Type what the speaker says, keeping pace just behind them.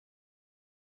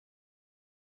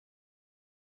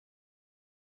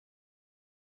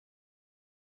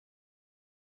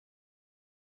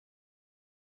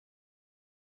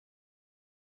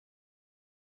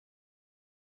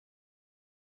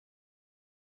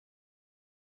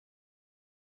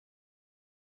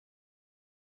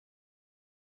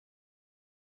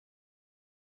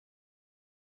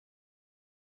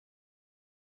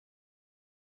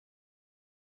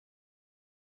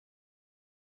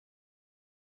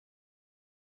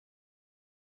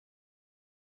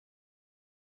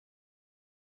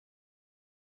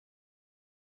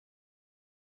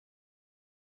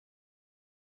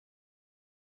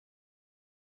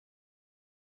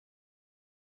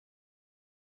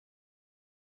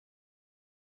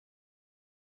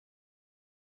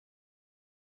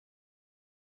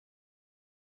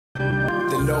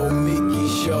The No Mickey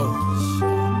Show.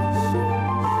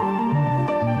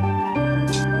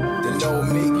 The No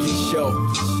Mickey Show.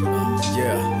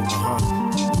 Yeah,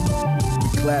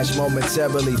 Clash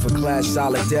momentarily for class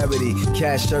solidarity.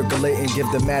 Cash circulating, give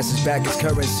the masses back its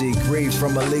currency. Greed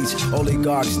from elites,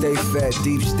 oligarchs stay fed.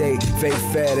 Deep state, fake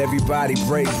fed, everybody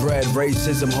break bread.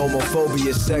 Racism,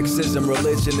 homophobia, sexism,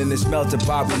 religion in this melting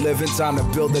pot we live in. Time to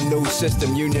build a new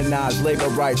system, unionize labor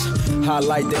rights.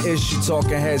 Highlight the issue, talking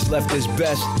heads left is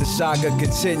best. The saga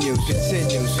continues.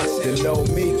 The No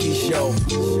Mickey Show.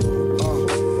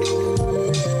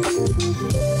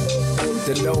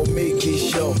 The No Mickey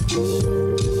Show.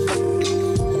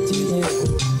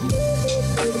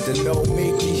 The No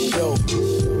Mickey Show.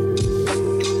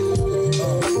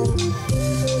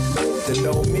 The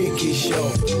No Mickey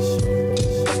Show.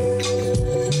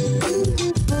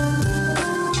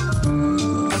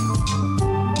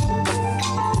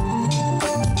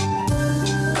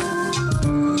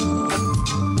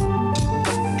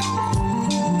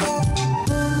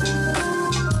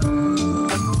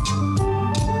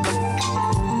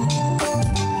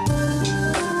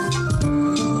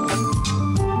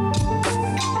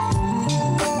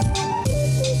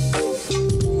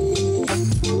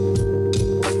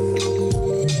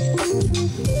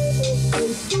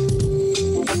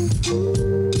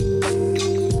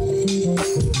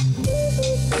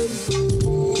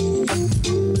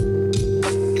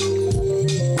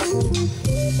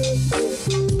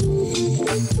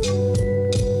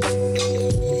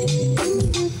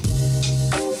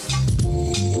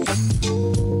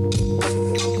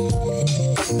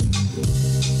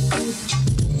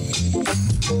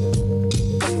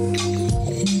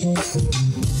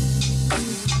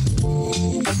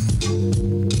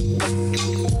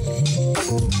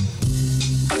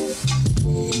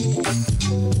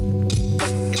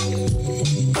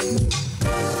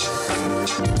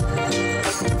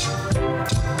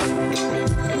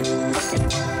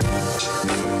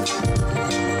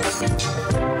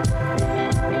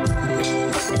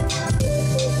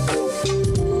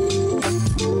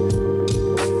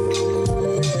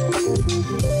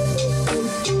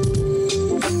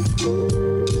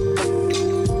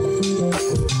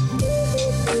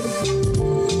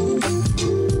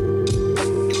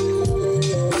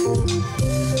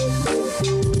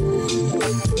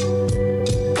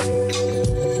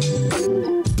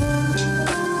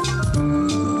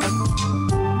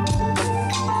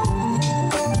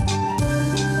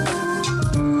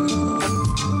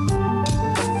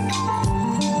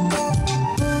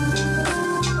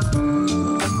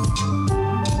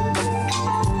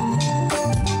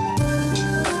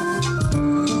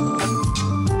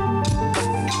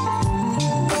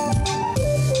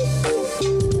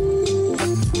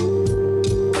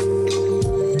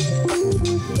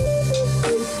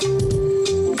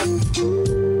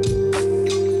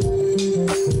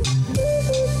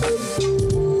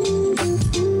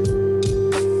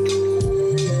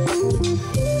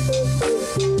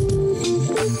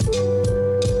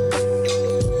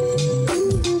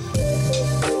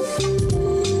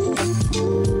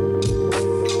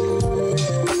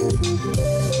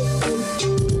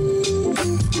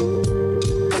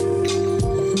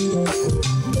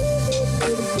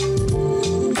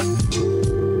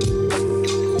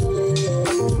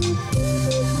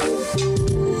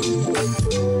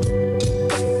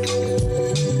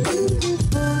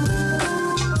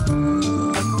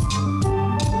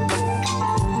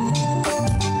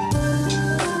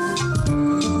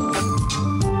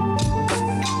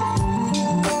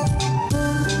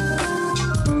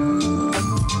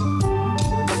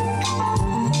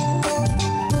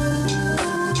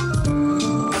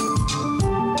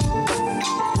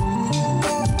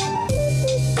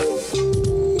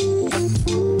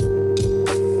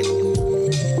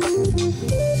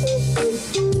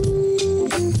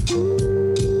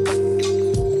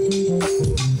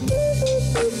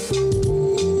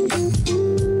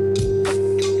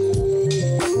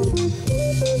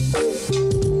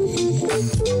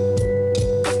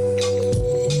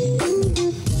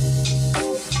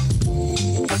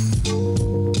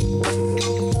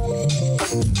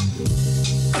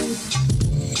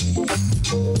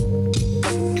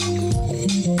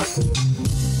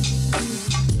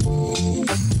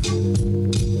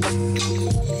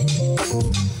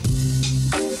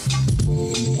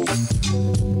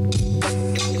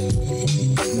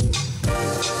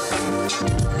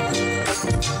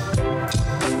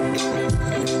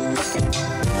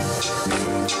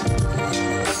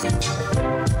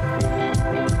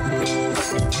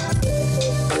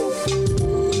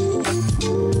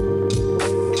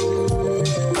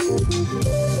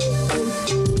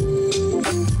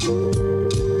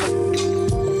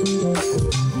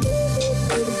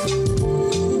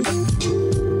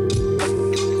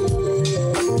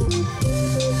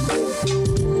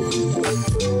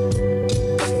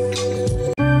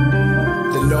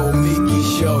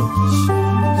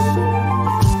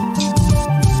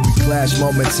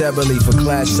 momentarily for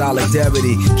class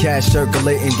solidarity. Cash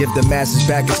circulating, give the masses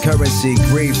back its currency.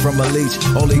 Greed from a leech,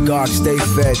 oligarchs stay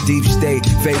fed. Deep state,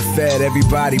 faith fed,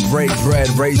 everybody break bread.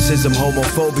 Racism,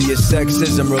 homophobia,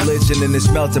 sexism, religion in this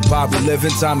melting pot we live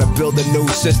in. Time to build a new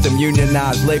system,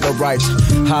 unionize labor rights.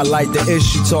 Highlight the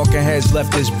issue, talking heads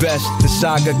left is best. The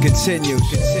saga continues.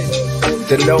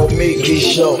 The No Miki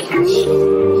Show.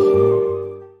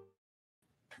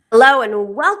 Hello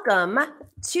and welcome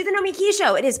to the No Miki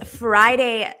Show. It is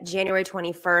Friday, January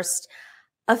 21st.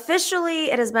 Officially,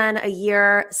 it has been a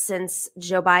year since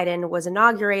Joe Biden was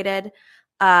inaugurated,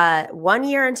 1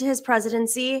 year into his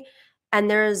presidency,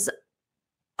 and there's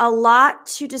a lot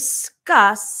to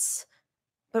discuss,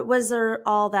 but was there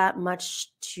all that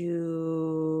much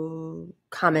to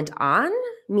comment on?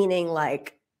 Meaning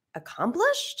like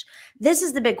accomplished? This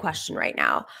is the big question right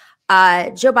now.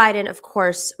 Joe Biden, of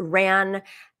course, ran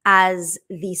as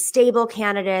the stable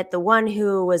candidate, the one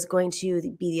who was going to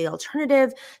be the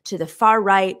alternative to the far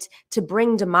right, to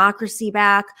bring democracy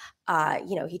back.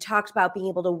 He talked about being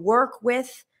able to work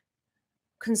with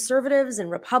conservatives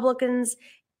and Republicans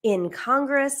in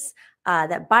Congress,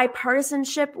 that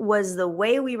bipartisanship was the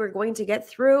way we were going to get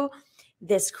through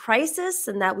this crisis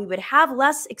and that we would have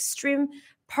less extreme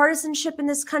partisanship in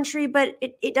this country. But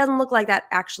it doesn't look like that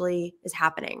actually is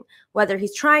happening. Whether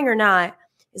he's trying or not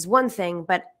is one thing,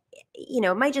 but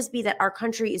it might just be that our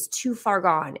country is too far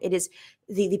gone. It is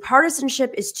the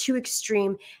partisanship is too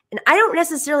extreme. And I don't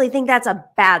necessarily think that's a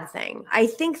bad thing. I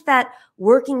think that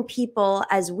working people,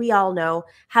 as we all know,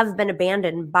 have been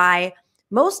abandoned by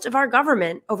most of our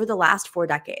government over the last 4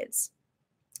 decades.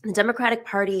 The Democratic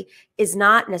Party is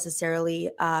not necessarily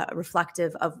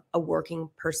reflective of a working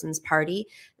person's party.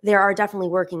 There are definitely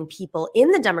working people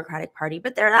in the Democratic Party,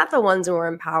 but they're not the ones who are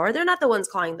in power. They're not the ones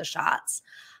calling the shots.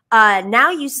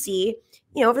 Now you see,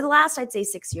 over the last, I'd say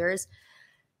 6 years,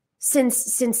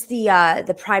 since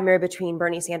the primary between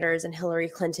Bernie Sanders and Hillary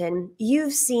Clinton,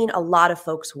 you've seen a lot of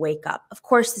folks wake up. Of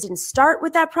course, this didn't start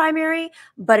with that primary,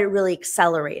 but it really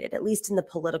accelerated, at least in the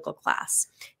political class.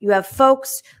 You have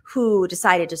folks who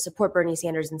decided to support Bernie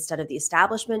Sanders instead of the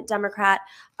establishment Democrat,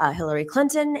 Hillary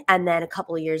Clinton. And then a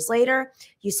couple of years later,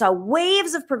 you saw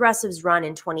waves of progressives run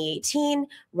in 2018,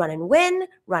 run and win,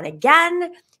 run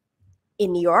again.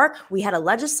 In New York, we had a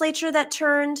legislature that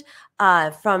turned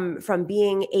from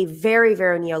being a very,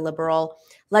 very neoliberal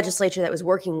legislature that was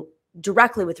working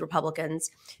directly with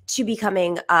Republicans to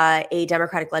becoming a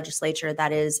Democratic legislature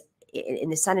that is,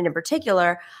 in the Senate in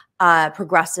particular,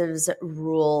 progressives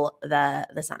rule the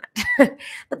Senate.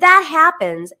 But that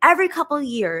happens every couple of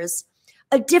years.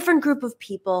 A different group of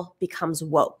people becomes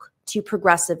woke to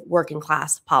progressive working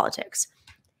class politics.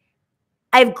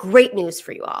 I have great news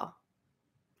for you all.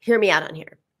 Hear me out on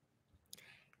here.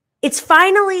 It's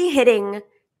finally hitting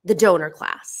the donor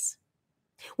class.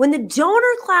 When the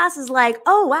donor class is like,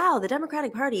 oh, wow, the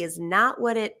Democratic Party is not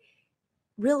what it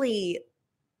really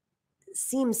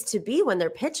seems to be when they're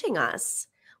pitching us.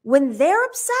 When they're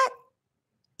upset,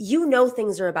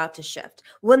 things are about to shift.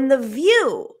 When the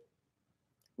View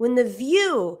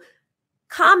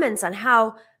comments on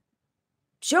how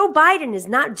Joe Biden is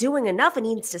not doing enough and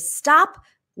needs to stop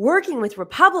working with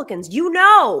Republicans,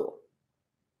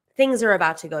 things are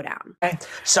about to go down.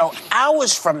 So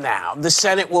hours from now, the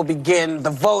Senate will begin the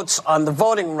votes on the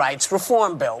voting rights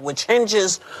reform bill, which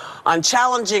hinges on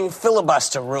challenging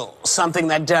filibuster rules, something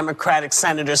that Democratic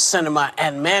Senators Sinema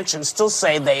and Manchin still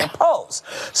say they oppose.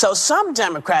 So some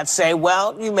Democrats say,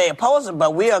 well, you may oppose it,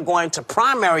 but we are going to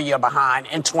primary you behind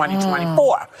in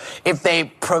 2024 if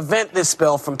they prevent this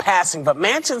bill from passing. But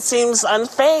Manchin seems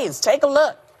unfazed. Take a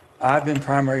look. I've been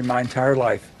primary my entire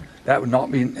life. That would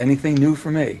not be anything new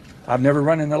for me. I've never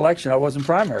run an election. I wasn't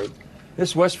primary. This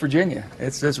is West Virginia.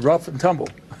 It's rough and tumble.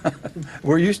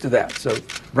 We're used to that, so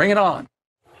bring it on.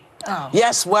 Oh.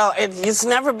 Yes, well, it's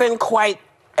never been quite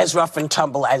as rough and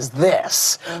tumble as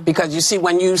this. Because you see,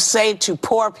 when you say to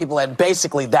poor people, and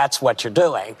basically that's what you're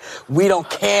doing, we don't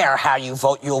care how you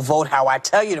vote, you'll vote how I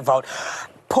tell you to vote.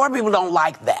 Poor people don't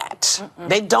like that.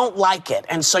 They don't like it.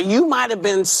 And so you might have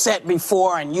been set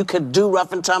before and you could do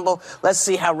rough and tumble. Let's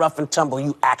see how rough and tumble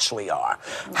you actually are.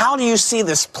 How do you see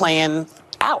this playing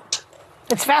out?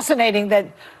 It's fascinating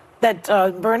that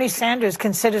Bernie Sanders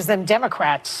considers them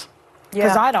Democrats,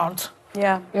 because I don't.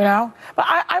 Yeah. But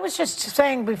I was just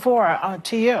saying before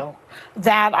to you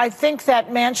that I think that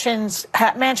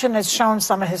Manchin has shown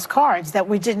some of his cards that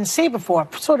we didn't see before,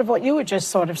 sort of what you were just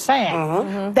sort of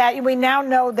saying, that we now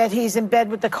know that he's in bed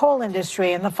with the coal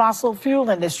industry and the fossil fuel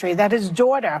industry, that his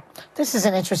daughter, this is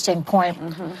an interesting point,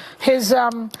 his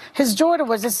daughter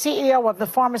was a CEO of the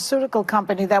pharmaceutical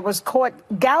company that was caught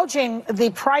gouging the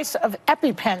price of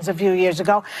EpiPens a few years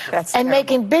ago and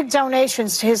making big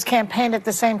donations to his campaign at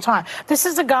the same time. This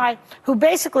is a guy who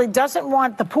basically doesn't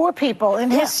want the poor people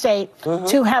in his state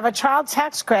to have a child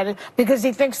tax credit because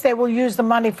he thinks they will use the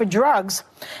money for drugs.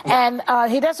 And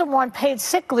he doesn't want paid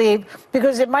sick leave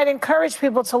because it might encourage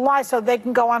people to lie so they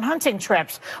can go on hunting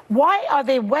trips. Why are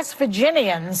the West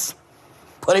Virginians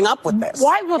putting up with this?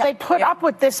 Why will they put up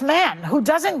with this man who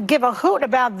doesn't give a hoot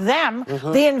about them,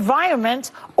 the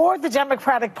environment, or the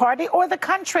Democratic Party, or the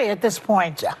country at this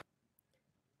point?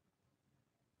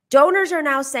 Donors are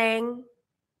now saying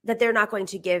that they're not going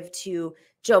to give to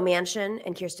Joe Manchin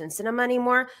and Kirsten Sinema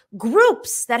anymore.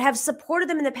 Groups that have supported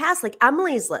them in the past, like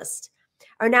Emily's List,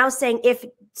 are now saying if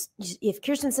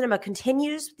Kirsten Sinema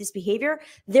continues this behavior,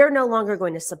 they're no longer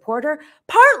going to support her,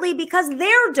 partly because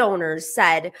their donors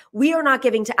said, we are not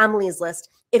giving to Emily's List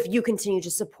if you continue to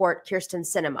support Kirsten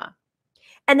Sinema.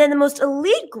 And then the most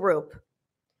elite group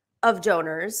of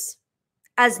donors,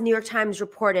 as New York Times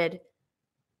reported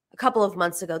a couple of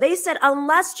months ago, they said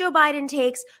unless Joe Biden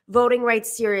takes voting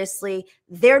rights seriously,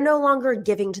 they're no longer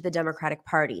giving to the Democratic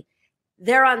Party.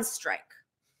 They're on strike.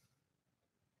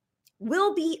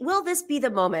 Will this be the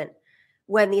moment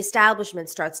when the establishment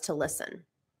starts to listen?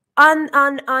 On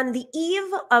the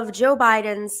eve of Joe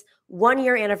Biden's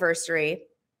 1-year anniversary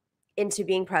into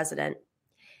being president,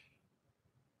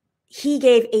 he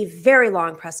gave a very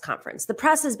long press conference. The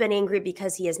press has been angry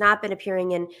because he has not been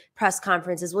appearing in press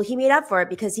conferences. Well, he made up for it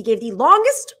because he gave the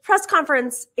longest press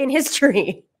conference in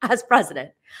history as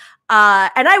president.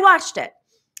 And I watched it.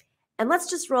 And let's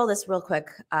just roll this real quick.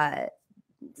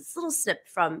 This little snip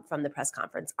from the press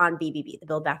conference on BBB, the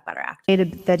Build Back Better Act.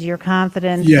 That you're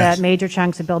confident that major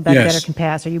chunks of Build Back Better can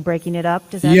pass. Are you breaking it up?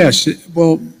 Does that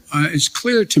mean? It's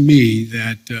clear to me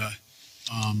that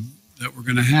that we're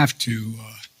going to have to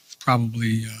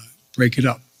probably break it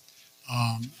up.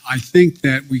 I think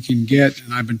that we can get,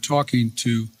 and I've been talking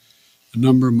to a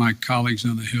number of my colleagues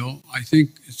on the Hill, I think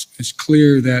it's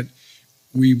clear that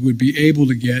we would be able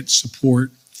to get support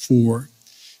for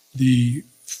the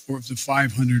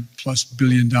 $500+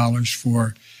 billion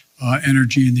for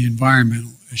energy and the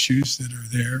environmental issues that are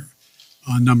there,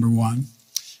 number one.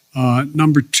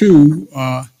 Number two,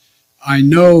 I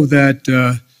know that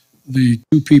the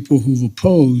two people who've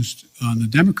opposed, on the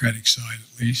Democratic side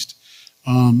at least,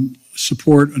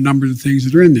 support a number of the things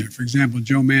that are in there. For example,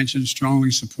 Joe Manchin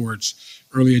strongly supports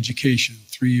early education,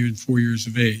 3 and 4 years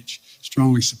of age,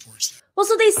 strongly supports that. Well,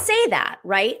 so they say that,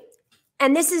 right?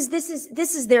 And this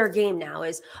is their game now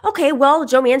is, okay, well,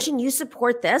 Joe Manchin, you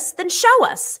support this, then show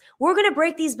us. We're going to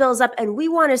break these bills up and we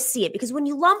want to see it, because when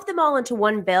you lump them all into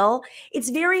one bill, it's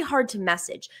very hard to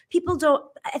message.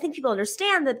 I think people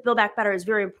understand that Build Back Better is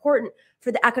very important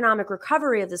for the economic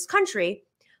recovery of this country,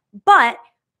 but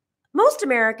most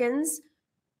Americans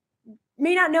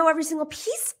may not know every single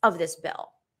piece of this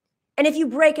bill. And if you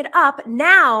break it up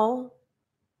now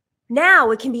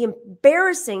it can be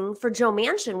embarrassing for Joe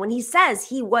Manchin when he says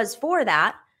he was for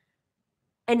that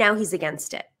and now he's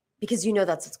against it, because you know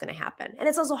that's what's going to happen. And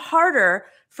it's also harder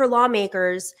for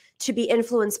lawmakers to be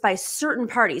influenced by certain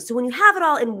parties. So when you have it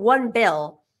all in one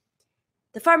bill,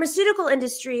 the pharmaceutical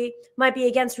industry might be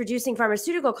against reducing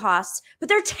pharmaceutical costs, but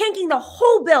they're tanking the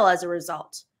whole bill as a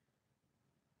result.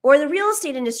 Or the real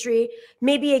estate industry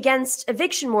may be against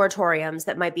eviction moratoriums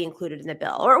that might be included in the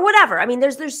bill, or whatever. I mean,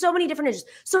 there's so many different interests.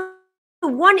 So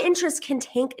one interest can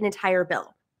tank an entire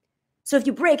bill. So if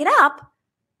you break it up,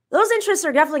 those interests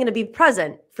are definitely going to be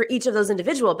present for each of those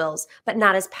individual bills, but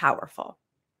not as powerful.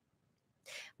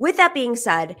 With that being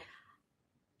said,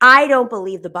 I don't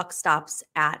believe the buck stops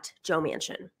at Joe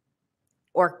Manchin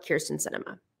or Kirsten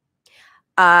Sinema.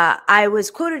 I was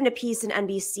quoted in a piece in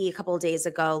NBC a couple of days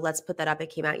ago. Let's put that up. It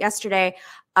came out yesterday,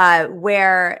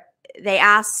 where they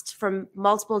asked from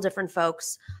multiple different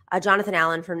folks. Jonathan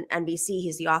Allen from NBC,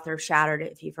 he's the author of Shattered,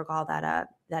 if you recall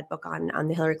that book on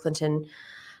the Hillary Clinton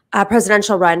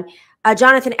presidential run.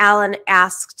 Jonathan Allen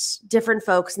asked different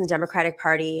folks in the Democratic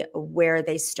Party where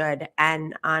they stood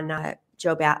and on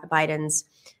Joe Biden's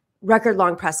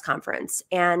record-long press conference.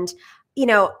 And you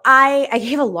know, I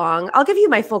gave I'll give you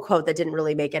my full quote that didn't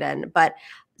really make it in, but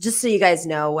just so you guys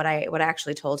know what I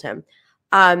actually told him.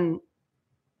 And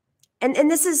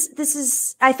this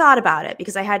is, I thought about it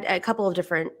because I had a couple of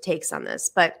different takes on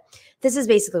this, but this is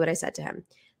basically what I said to him.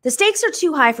 The stakes are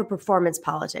too high for performance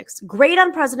politics. Great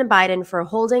on President Biden for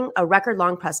holding a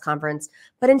record-long press conference,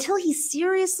 but until he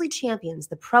seriously champions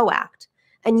the PRO Act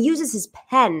and uses his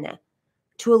pen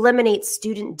to eliminate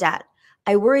student debt,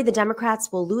 I worry the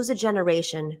Democrats will lose a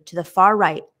generation to the far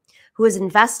right who has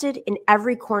invested in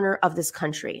every corner of this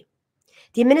country.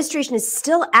 The administration is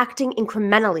still acting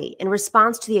incrementally in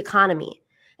response to the economy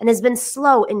and has been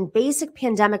slow in basic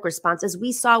pandemic response, as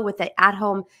we saw with the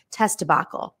at-home test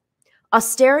debacle.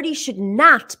 Austerity should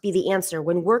not be the answer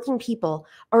when working people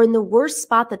are in the worst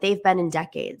spot that they've been in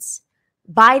decades.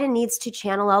 Biden needs to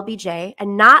channel LBJ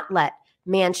and not let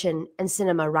Manchin and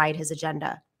Sinema ride his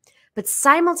agenda. But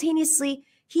simultaneously,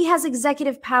 he has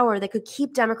executive power that could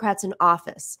keep Democrats in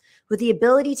office with the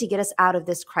ability to get us out of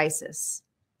this crisis.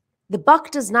 The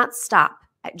buck does not stop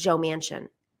at Joe Manchin.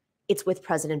 It's with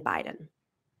President Biden.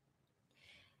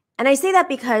 And I say that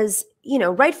because, you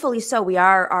know, rightfully so, we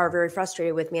are very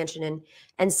frustrated with Manchin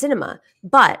and Sinema.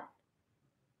 But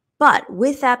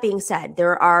with that being said,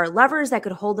 there are levers that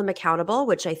could hold them accountable,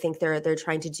 which I think they're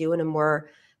trying to do in a more,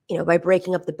 you know, by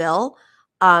breaking up the bill.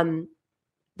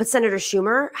 But Senator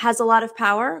Schumer has a lot of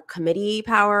power, committee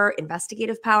power,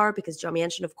 investigative power, because Joe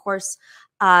Manchin, of course,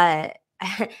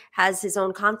 has his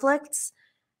own conflicts.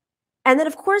 And then,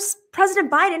 of course,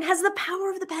 President Biden has the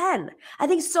power of the pen. I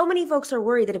think so many folks are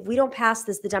worried that if we don't pass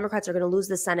this, the Democrats are going to lose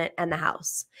the Senate and the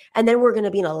House. And then we're going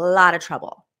to be in a lot of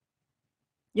trouble.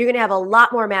 You're going to have a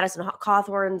lot more Madison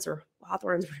Cawthorns or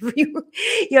Hawthorns, whatever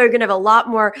you're going to have a lot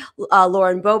more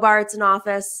Lauren Boeberts in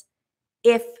office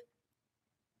if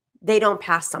they don't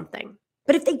pass something.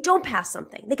 But if they don't pass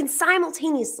something, they can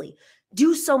simultaneously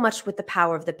do so much with the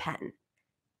power of the pen.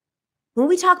 When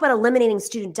we talk about eliminating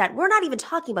student debt, we're not even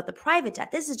talking about the private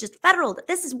debt. This is just federal debt.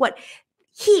 This is what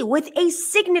he, with a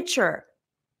signature,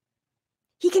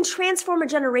 he can transform a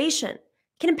generation,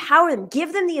 can empower them,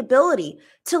 give them the ability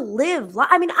to live.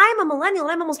 I mean, I'm a millennial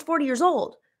and I'm almost 40 years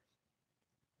old.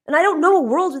 And I don't know a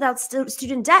world without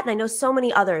student debt. And I know so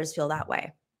many others feel that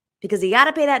way because you got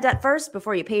to pay that debt first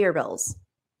before you pay your bills.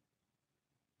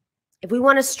 If we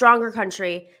want a stronger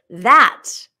country, that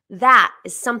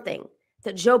is something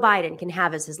that Joe Biden can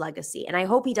have as his legacy. And I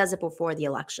hope he does it before the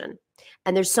election.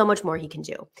 And there's so much more he can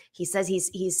do. He says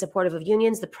he's supportive of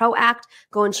unions, the PRO Act,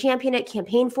 go and champion it,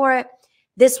 campaign for it.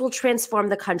 This will transform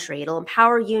the country. It'll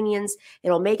empower unions.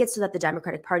 It'll make it so that the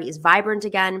Democratic Party is vibrant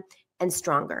again and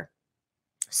stronger.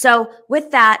 So with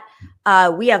that,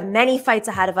 we have many fights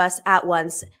ahead of us at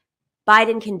once.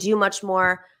 Biden can do much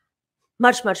more,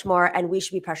 much more, and we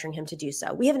should be pressuring him to do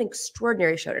so. We have an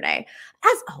extraordinary show today.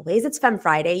 As always, it's Femme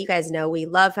Friday. You guys know we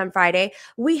love Femme Friday.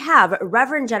 We have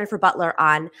Reverend Jennifer Butler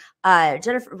on.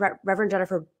 Reverend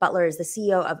Jennifer Butler is the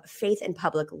CEO of Faith in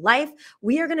Public Life.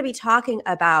 We are going to be talking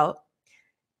about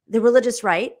the religious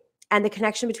right and the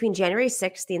connection between January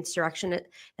 6th, the insurrection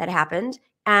that happened,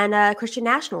 and Christian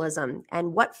nationalism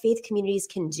and what faith communities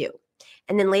can do.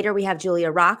 And then later we have Julia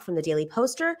Rock from the Daily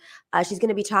Poster. She's going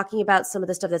to be talking about some of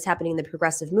the stuff that's happening in the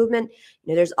progressive movement.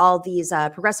 You know, there's all these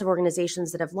progressive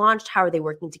organizations that have launched. How are they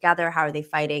working together? How are they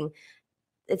fighting?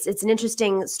 It's an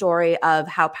interesting story of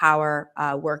how power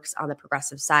works on the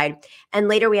progressive side. And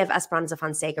later we have Esperanza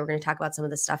Fonseca. We're going to talk about some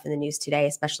of the stuff in the news today,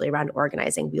 especially around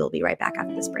organizing. We will be right back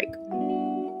after this break.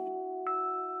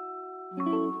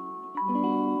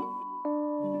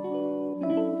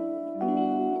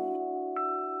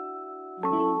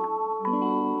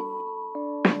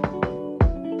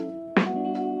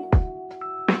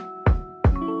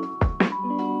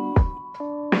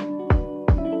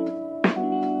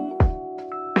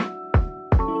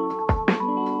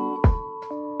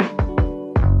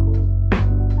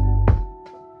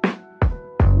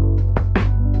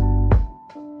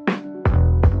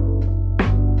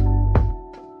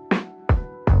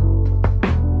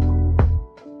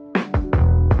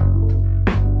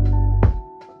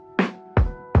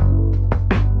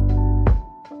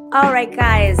 All right,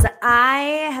 guys,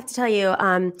 I have to tell you,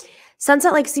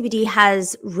 Sunset Lake CBD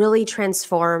has really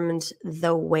transformed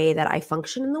the way that I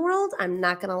function in the world. I'm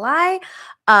not going to lie.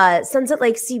 Sunset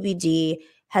Lake CBD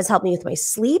has helped me with my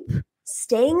sleep,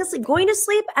 staying asleep, going to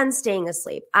sleep and staying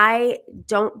asleep. I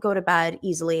don't go to bed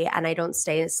easily and I don't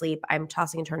stay asleep. I'm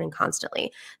tossing and turning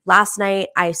constantly. Last night,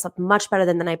 I slept much better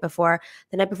than the night before.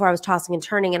 The night before I was tossing and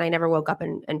turning and I never woke up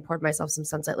and poured myself some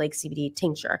Sunset Lake CBD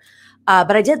tincture.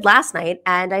 But I did last night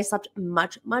and I slept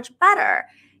much better.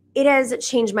 It has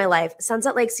changed my life.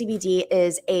 Sunset Lake CBD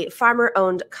is a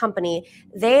farmer-owned company.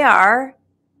 They are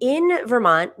in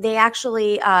Vermont. They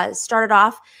actually started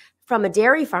off from a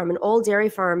dairy farm, an old dairy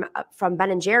farm from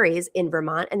Ben & Jerry's in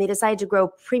Vermont, and they decided to grow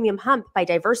premium hemp by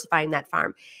diversifying that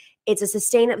farm. It's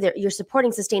a you're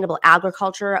supporting sustainable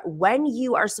agriculture. When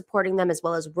you are supporting them as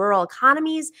well as rural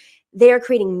economies, they are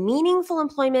creating meaningful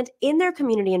employment in their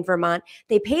community in Vermont.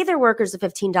 They pay their workers a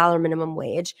 $15 minimum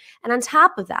wage. And on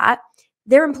top of that,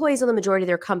 their employees own the majority of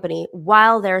their company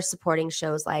while they're supporting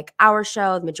shows like our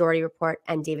show, The Majority Report,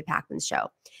 and David Pakman's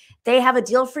show. They have a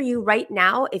deal for you right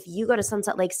now. If you go to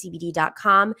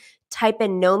sunsetlakecbd.com, type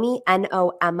in NOMI,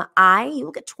 N-O-M-I, you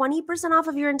will get 20% off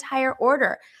of your entire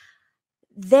order.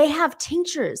 They have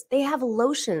tinctures, they have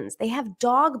lotions, they have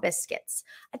dog biscuits.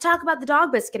 I talk about the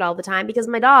dog biscuit all the time because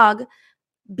my dog,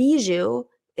 Bijou,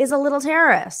 is a little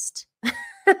terrorist.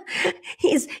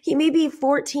 He may be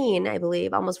 14, I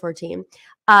believe, almost 14,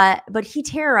 but he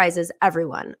terrorizes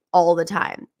everyone all the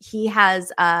time. He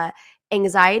has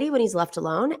anxiety when he's left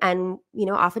alone, and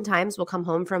oftentimes we'll come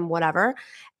home from whatever,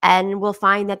 and we'll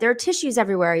find that there are tissues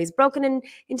everywhere. He's broken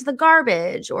into the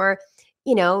garbage, or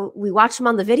we watch him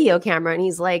on the video camera and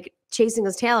he's like chasing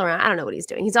his tail around. I don't know what he's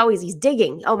doing. He's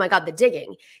digging. Oh my God, the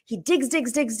digging. He digs,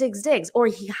 or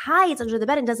he hides under the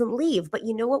bed and doesn't leave. But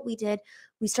you know what we did?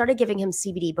 We started giving him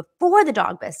CBD before the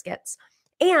dog biscuits,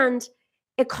 and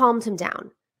it calmed him down.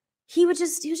 He was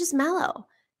just mellow.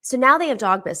 So now they have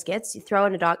dog biscuits. You throw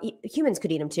in a dog. Humans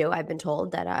could eat them too. I've been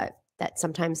told that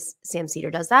sometimes Sam Cedar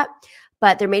does that.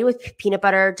 But they're made with peanut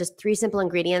butter, just 3 simple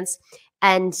ingredients.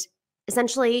 And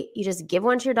essentially, you just give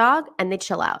one to your dog and they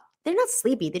chill out. They're not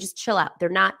sleepy. They just chill out. They're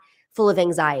not full of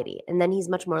anxiety. And then he's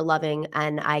much more loving,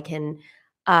 and I can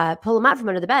pull him out from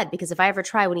under the bed, because if I ever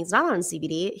try when he's not on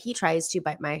CBD, he tries to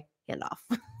bite my hand off.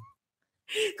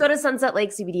 Go to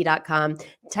sunsetlakecbd.com,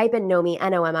 type in NOMI,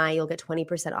 N-O-M-I. You'll get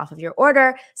 20% off of your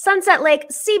order.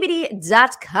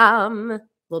 sunsetlakecbd.com.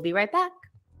 We'll be right back.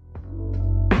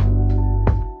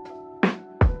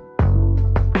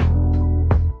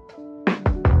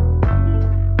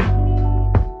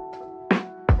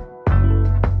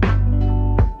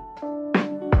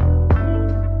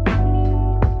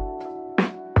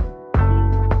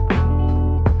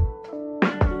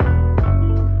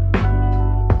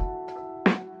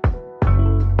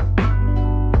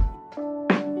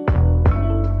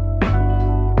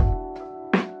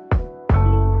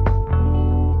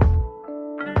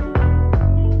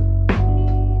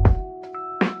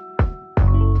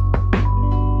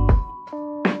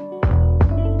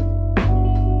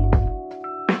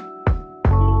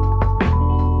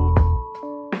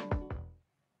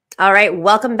 All right,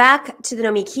 welcome back to the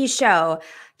Nomi Key Show.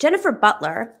 Jennifer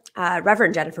Butler,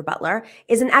 Reverend Jennifer Butler,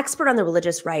 is an expert on the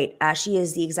religious right. She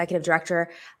is the executive director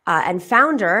and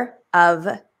founding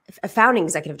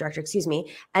executive director,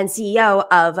 and CEO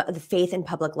of the Faith in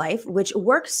Public Life, which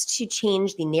works to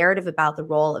change the narrative about the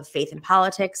role of faith in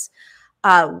politics.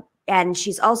 And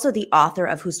she's also the author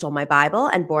of Who Stole My Bible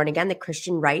and Born Again, the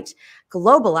Christian Right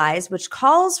Globalized, which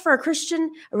calls for a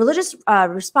religious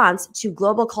response to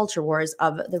global culture wars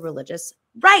of the religious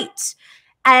right.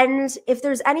 And if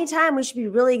there's any time we should be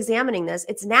really examining this,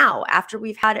 it's now, after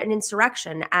we've had an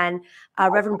insurrection. And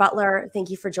Reverend Butler, thank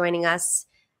you for joining us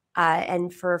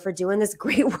and for doing this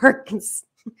great work.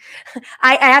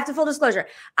 I have to full disclosure.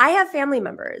 I have family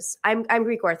members. I'm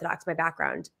Greek Orthodox, my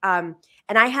background. And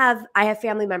I have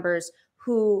family members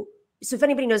who, so if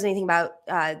anybody knows anything about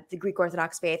the Greek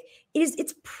Orthodox faith,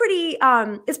 it's pretty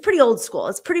old school.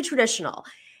 It's pretty traditional.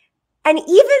 And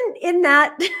even in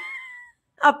that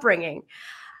upbringing,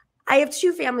 I have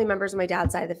 2 family members on my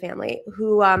dad's side of the family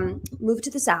who moved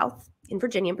to the South, in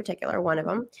Virginia in particular, one of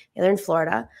them, the other in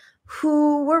Florida,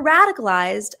 who were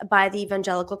radicalized by the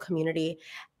evangelical community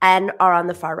and are on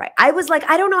the far right. I was like,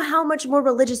 I don't know how much more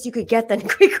religious you could get than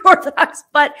Greek Orthodox,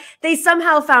 but they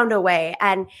somehow found a way,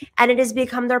 and it has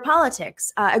become their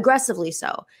politics, aggressively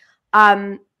so.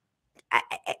 I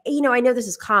know this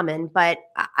is common, but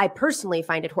I personally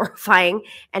find it horrifying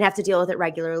and have to deal with it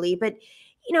regularly. But,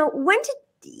 when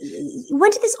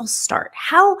did this all start?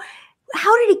 How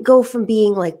did it go from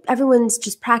being like everyone's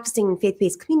just practicing in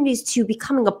faith-based communities to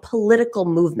becoming a political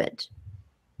movement?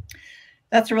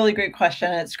 That's a really great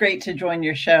question. It's great to join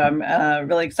your show. I'm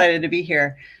really excited to be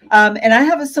here. And I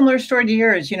have a similar story to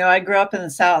yours. I grew up in the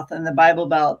South in the Bible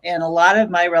Belt, and a lot of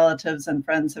my relatives and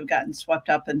friends have gotten swept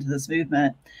up into this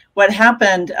movement. What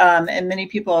happened, and many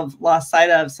people have lost sight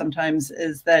of sometimes,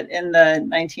 is that in the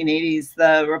 1980s,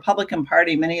 the Republican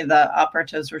Party, many of the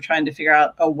operatives were trying to figure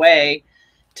out a way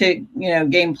to,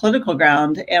 gain political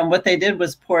ground. And what they did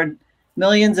was poured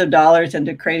millions of dollars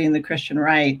into creating the Christian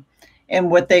right. And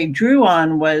what they drew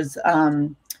on was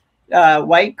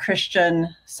white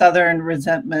Christian Southern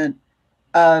resentment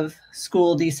of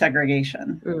school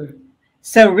desegregation.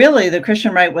 So really, the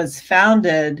Christian right was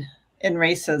founded in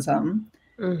racism.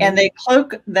 And they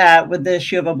cloak that with the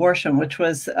issue of abortion, which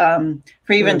was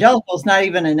for evangelicals not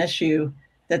even an issue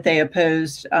that they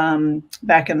opposed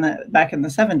back in the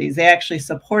 70s. They actually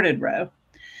supported Roe.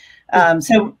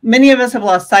 So many of us have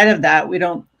lost sight of that. We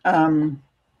don't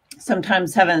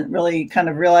sometimes haven't really kind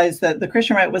of realized that the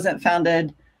Christian right wasn't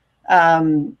founded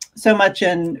so much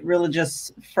in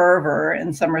religious fervor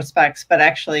in some respects, but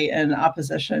actually in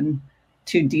opposition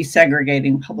to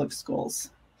desegregating public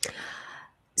schools.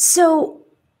 So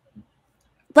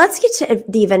let's get to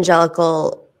the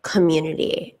evangelical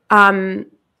community.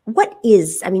 What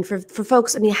is, I mean, for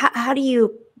folks, I mean, how do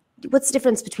you, what's the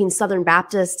difference between Southern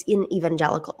Baptists and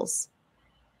evangelicals?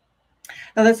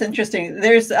 Oh, that's interesting.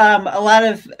 There's a lot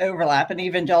of overlap. An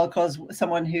evangelical is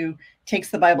someone who takes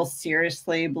the Bible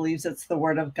seriously, believes it's the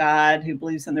word of God, who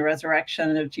believes in the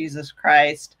resurrection of Jesus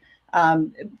Christ,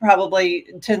 probably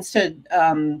tends to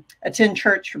attend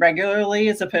church regularly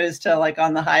as opposed to like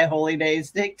on the high holy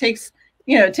days. It takes,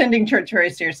 attending church very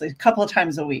seriously a couple of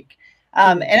times a week.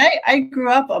 And I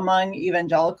grew up among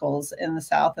evangelicals in the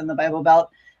South in the Bible Belt.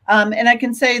 And I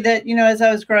can say that, as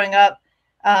I was growing up,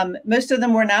 most of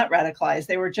them were not radicalized.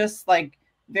 They were just like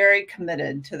very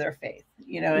committed to their faith,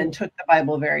 and took the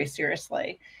Bible very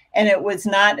seriously. And it was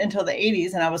not until the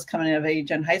 80s, and I was coming of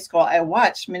age in high school, I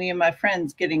watched many of my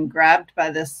friends getting grabbed by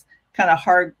this kind of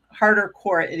harder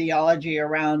core ideology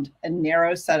around a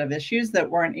narrow set of issues that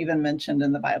weren't even mentioned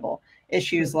in the Bible.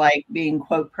 Issues like being,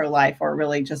 quote, pro-life, or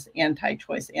really just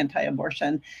anti-choice,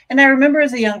 anti-abortion. And I remember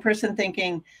as a young person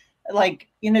thinking, like,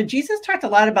 Jesus talked a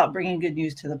lot about bringing good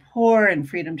news to the poor and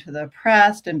freedom to the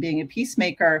oppressed and being a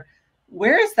peacemaker.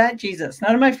 Where is that Jesus?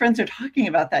 None of my friends are talking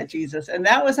about that Jesus. And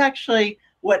that was actually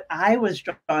what I was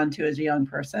drawn to as a young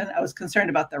person. I was concerned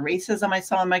about the racism I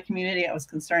saw in my community. I was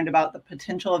concerned about the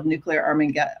potential of nuclear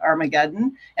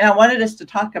Armageddon. And I wanted us to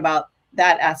talk about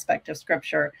that aspect of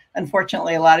scripture.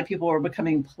 Unfortunately, a lot of people were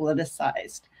becoming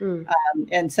politicized.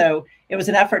 And so it was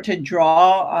an effort to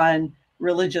draw on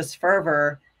religious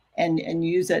fervor and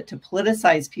use it to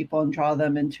politicize people and draw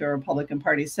them into a Republican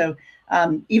Party. So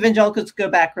evangelicals go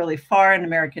back really far in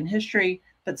American history,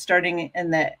 but starting in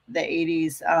the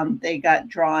 80s, they got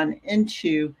drawn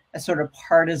into a sort of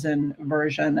partisan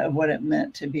version of what it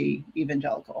meant to be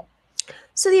evangelical.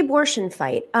 So the abortion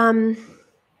fight, I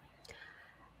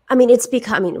mean, it's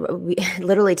becoming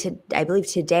literally I believe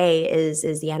today is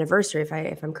the anniversary,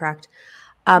 if I'm correct,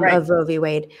 right, of Roe v.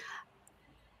 Wade.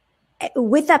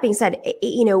 With that being said,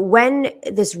 when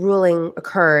this ruling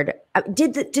occurred,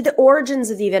 did the origins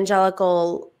of the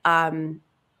evangelical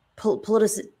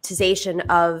politicization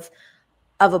of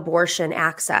abortion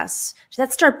access, did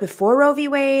that start before Roe v.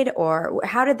 Wade, or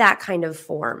how did that kind of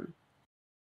form?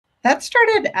 That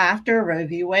started after Roe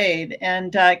v. Wade,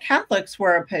 and Catholics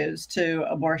were opposed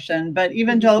to abortion, but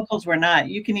evangelicals were not.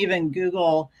 You can even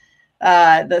Google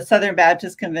the Southern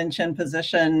Baptist Convention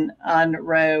position on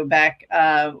Roe back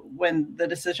when the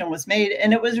decision was made,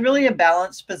 and it was really a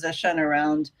balanced position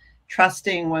around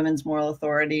trusting women's moral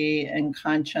authority and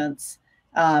conscience,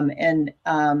 and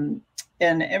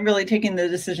really taking the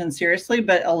decision seriously,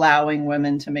 but allowing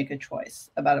women to make a choice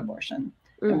about abortion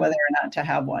and whether or not to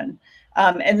have one.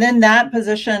 And then that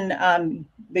position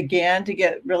began to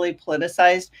get really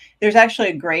politicized. There's actually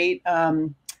a great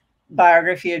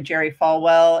biography of Jerry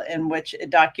Falwell in which it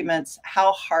documents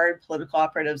how hard political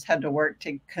operatives had to work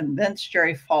to convince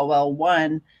Jerry Falwell,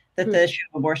 one, that the issue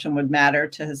of abortion would matter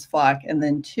to his flock, and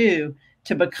then two,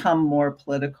 to become more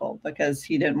political because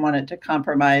he didn't want it to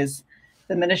compromise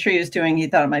the ministry he was doing. He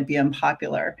thought it might be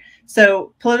unpopular.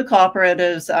 So political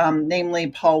operatives, namely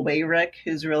Paul Weyrich,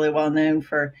 who's really well known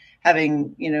for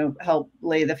having, helped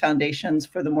lay the foundations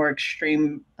for the more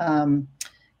extreme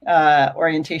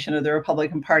orientation of the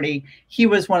Republican Party, he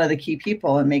was one of the key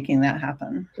people in making that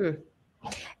happen.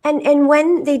 And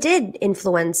when they did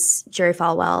influence Jerry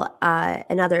Falwell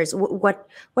and others, what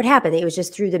happened? It was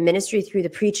just through the ministry, through the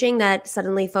preaching, that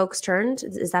suddenly folks turned?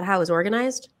 Is that how it was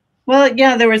organized? Well,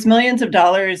 yeah, there was millions of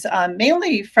dollars,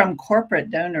 mainly from corporate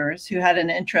donors who had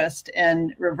an interest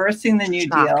in reversing the New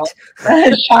Deal.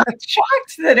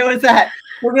 Shocked that it was that.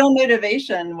 The real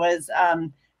motivation was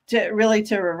to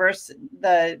reverse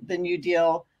the New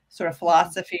Deal sort of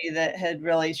philosophy that had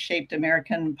really shaped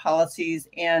American policies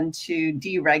and to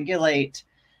deregulate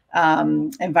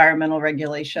environmental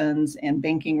regulations and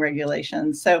banking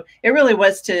regulations. So it really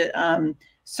was to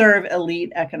serve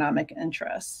elite economic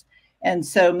interests. And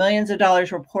so millions of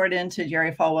dollars were poured into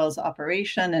Jerry Falwell's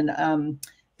operation. And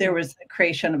there was the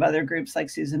creation of other groups like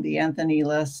Susan B. Anthony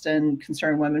List and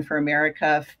Concerned Women for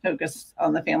America, Focus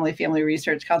on the Family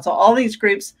Research Council. All these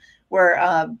groups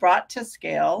were brought to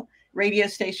scale radio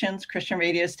stations, Christian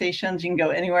radio stations. You can go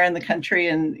anywhere in the country,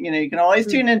 and you can always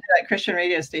tune into that Christian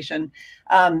radio station.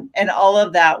 And all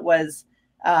of that was,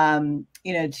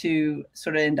 to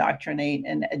sort of indoctrinate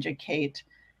and educate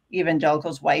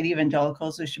evangelicals, white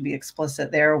evangelicals, who should be explicit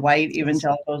there, white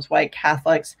evangelicals, white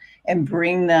Catholics, and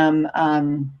bring them,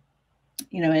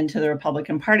 into the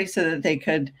Republican Party so that they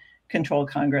could control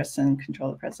Congress and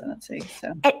control the presidency.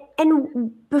 So,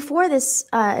 and before this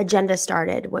agenda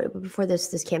started, before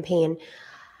this campaign,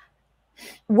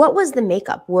 what was the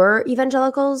makeup? Were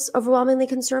evangelicals overwhelmingly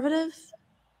conservative?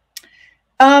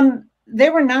 They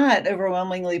were not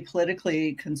overwhelmingly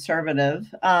politically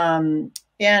conservative. Even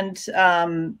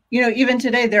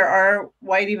today, there are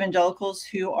white evangelicals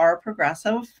who are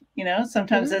progressive.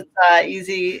 Sometimes it's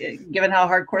easy, given how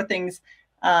hardcore things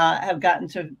have gotten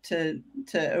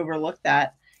to overlook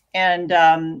that.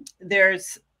 And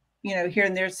there's, here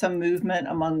and there's some movement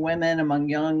among women, among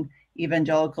young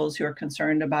evangelicals who are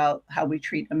concerned about how we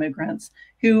treat immigrants,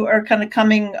 who are kind of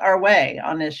coming our way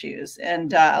on issues.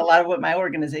 And a lot of what my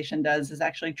organization does is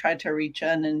actually try to reach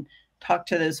in and talk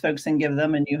to those folks and give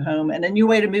them a new home and a new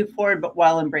way to move forward, but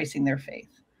while embracing their faith.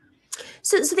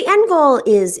 So the end goal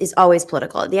is always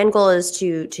political. The end goal is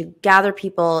to gather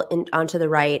people onto the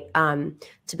right,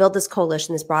 to build this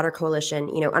coalition, this broader coalition.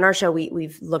 On our show,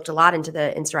 we've looked a lot into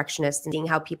the insurrectionists and seeing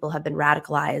how people have been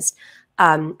radicalized,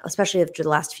 especially after the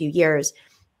last few years.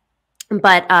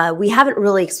 But we haven't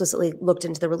really explicitly looked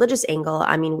into the religious angle.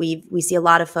 I mean, we see a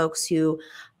lot of folks who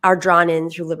are drawn in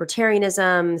through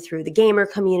libertarianism, through the gamer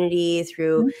community,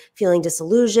 through feeling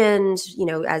disillusioned,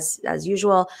 as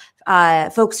usual.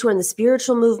 Folks who are in the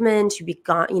spiritual movement, who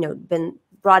been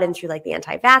brought in through like the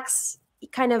anti-vax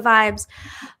kind of vibes.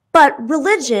 But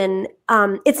religion,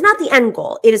 it's not the end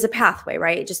goal. It is a pathway,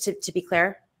 right? Just to be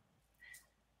clear.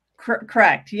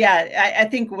 Correct. Yeah. I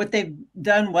think what they've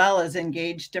done well is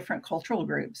engage different cultural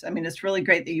groups. I mean, it's really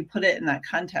great that you put it in that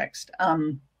context.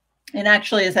 And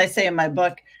actually, as I say in my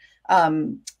book,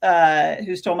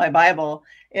 Who Stole My Bible,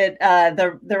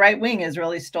 the right wing has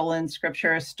really stolen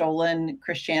scripture, stolen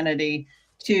Christianity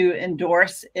to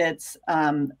endorse its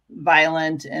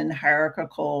violent and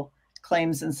hierarchical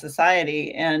claims in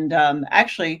society. And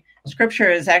actually,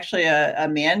 scripture is actually a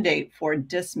mandate for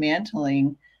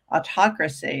dismantling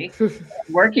autocracy,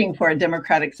 working for a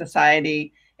democratic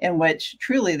society in which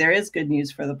truly there is good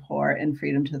news for the poor and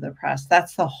freedom to the press.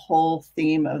 That's the whole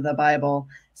theme of the Bible.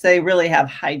 So they really have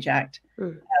hijacked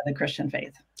the Christian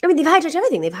faith. I mean, they've hijacked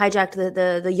everything. They've hijacked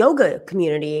the yoga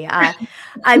community.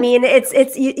 I mean, it's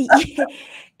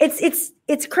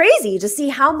crazy to see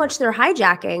how much they're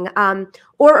hijacking. And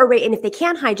if they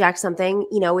can't hijack something,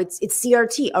 it's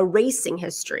CRT, erasing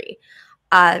history.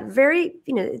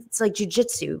 It's like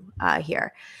jujitsu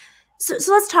here. So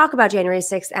let's talk about January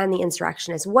 6th and the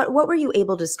insurrectionists. What were you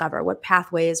able to discover? What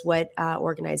pathways, what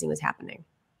organizing was happening?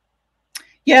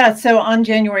 Yeah, so on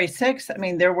January 6th, I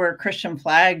mean, there were Christian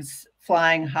flags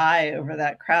flying high over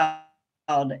that crowd.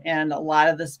 And a lot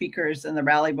of the speakers in the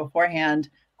rally beforehand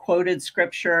quoted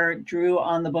scripture, drew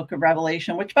on the book of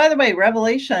Revelation, which, by the way,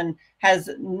 Revelation has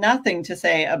nothing to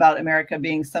say about America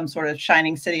being some sort of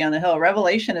shining city on the hill.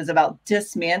 Revelation is about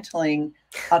dismantling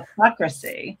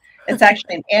autocracy. It's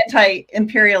actually an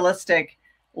anti-imperialistic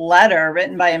letter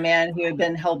written by a man who had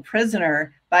been held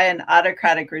prisoner by an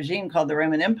autocratic regime called the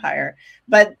Roman Empire.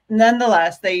 But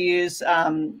nonetheless, they use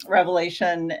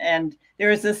Revelation, and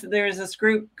there is this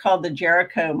group called the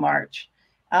Jericho March.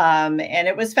 And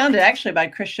it was founded actually by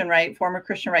former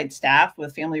Christian Right staff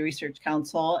with Family Research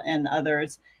Council and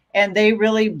others. And they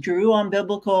really drew on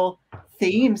biblical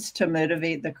themes to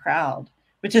motivate the crowd,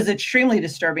 which is extremely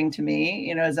disturbing to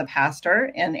me, as a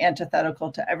pastor, and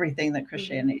antithetical to everything that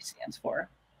Christianity stands for.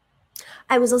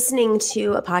 I was listening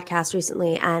to a podcast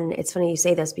recently, and it's funny you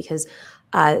say this because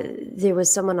there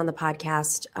was someone on the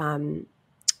podcast,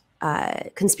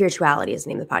 Conspirituality is the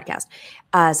name of the podcast,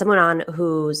 someone on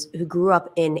who grew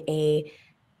up in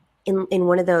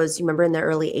one of those, you remember in the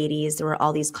early 80s, there were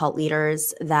all these cult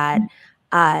leaders that,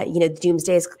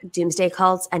 doomsday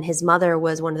cults, and his mother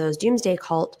was one of those doomsday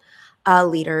cult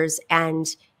leaders, and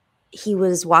he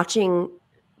was watching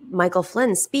Michael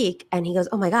Flynn speak, and he goes,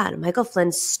 "Oh my God, Michael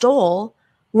Flynn stole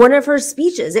one of her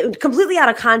speeches." It was completely out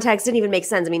of context, didn't even make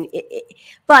sense. I mean,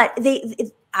 but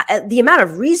the amount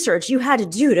of research you had to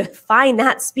do to find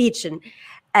that speech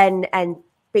and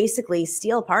basically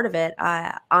steal part of it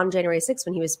on January 6th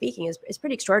when he was speaking is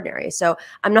pretty extraordinary. So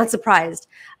I'm not surprised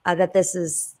that this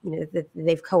is, that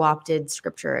they've co-opted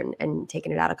scripture and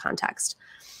taken it out of context.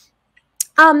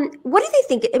 What do they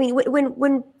think? I mean,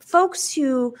 when folks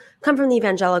who come from the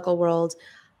evangelical world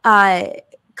come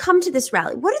come to this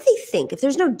rally, what do they think? If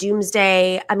there's no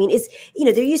doomsday, I mean,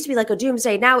 there used to be like a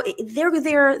doomsday. Now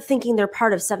they're thinking they're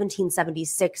part of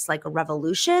 1776, like a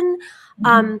revolution.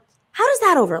 How does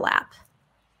that overlap?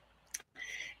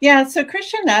 Yeah, so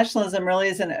Christian nationalism really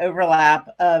is an overlap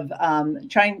of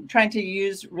trying to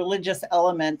use religious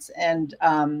elements and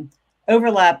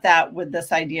overlap that with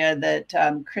this idea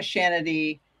that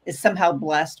Christianity is somehow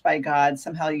blessed by God,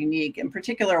 somehow unique. In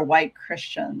particular, white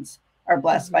Christians are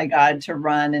blessed by God to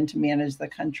run and to manage the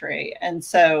country. And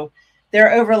so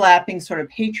they're overlapping sort of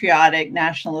patriotic,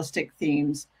 nationalistic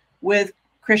themes with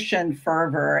Christian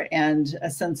fervor and a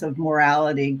sense of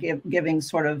morality, giving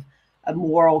sort of a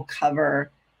moral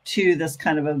cover to this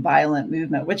kind of a violent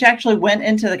movement, which actually went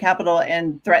into the Capitol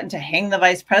and threatened to hang the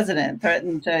vice president,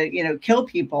 threatened to, kill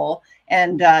people,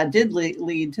 and did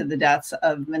lead to the deaths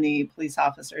of many police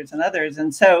officers and others.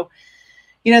 And so,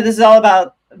 this is all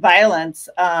about violence,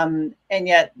 and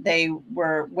yet they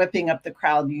were whipping up the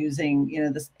crowd using,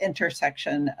 this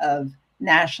intersection of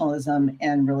nationalism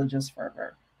and religious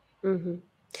fervor. Mm-hmm.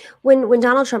 When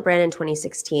Donald Trump ran in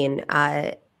 2016,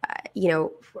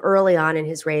 early on in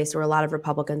his race, there were a lot of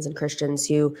Republicans and Christians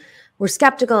who were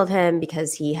skeptical of him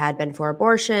because he had been for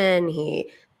abortion.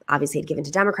 He obviously had given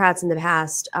to Democrats in the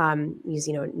past. He's,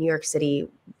 New York City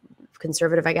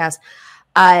conservative, I guess.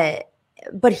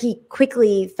 But he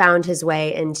quickly found his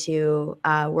way into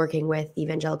working with the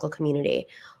evangelical community.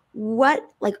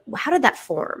 How did that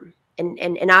form?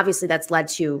 And obviously that's led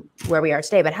to where we are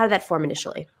today, but how did that form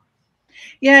initially?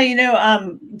 Yeah,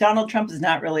 Donald Trump is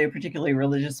not really a particularly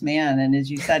religious man. And as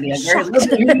you said, he had very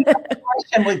little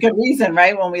question with good reason,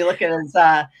 right? When we look at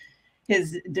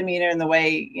his demeanor and the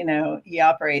way, he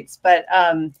operates. But,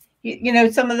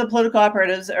 some of the political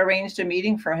operatives arranged a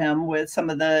meeting for him with some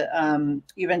of the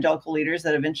evangelical leaders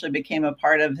that eventually became a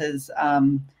part of his,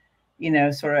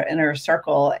 sort of inner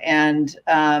circle. And,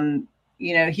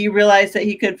 he realized that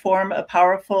he could form a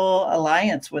powerful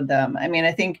alliance with them. I mean,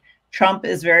 I think Trump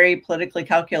is very politically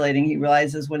calculating. He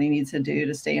realizes what he needs to do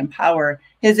to stay in power.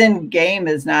 His end game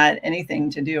is not anything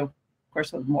to do, of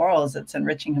course, with morals. It's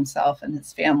enriching himself and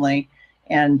his family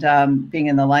and being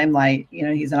in the limelight.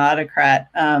 He's an autocrat.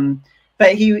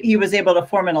 But he was able to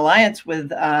form an alliance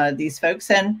with these folks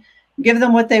and give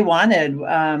them what they wanted.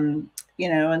 And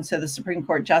so the Supreme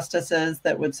Court justices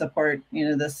that would support,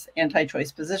 this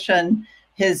anti-choice position,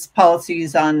 his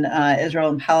policies on Israel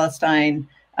and Palestine.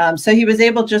 So he was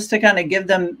able just to kind of give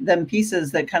them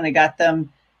pieces that kind of got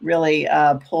them really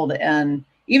pulled in.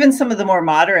 Even some of the more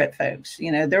moderate folks,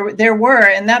 there were,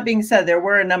 and that being said, there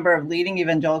were a number of leading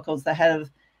evangelicals, the head of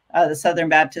the Southern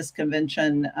Baptist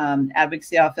Convention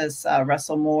Advocacy Office,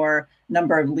 Russell Moore,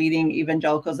 number of leading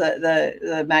evangelicals,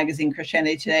 the magazine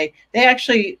Christianity Today, they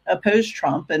actually opposed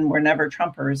Trump and were never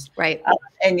Trumpers. Right.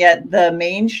 And yet the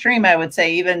mainstream, I would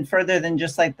say, even further than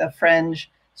just like the fringe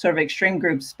sort of extreme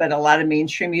groups, but a lot of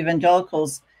mainstream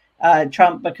evangelicals,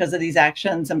 Trump, because of these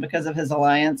actions and because of his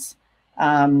alliance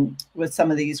with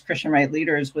some of these Christian right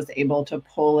leaders, was able to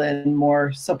pull in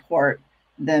more support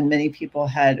than many people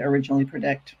had originally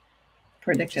predicted.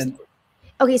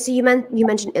 Okay, so you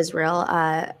mentioned Israel.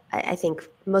 I think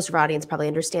most of our audience probably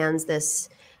understands this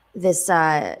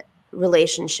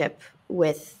relationship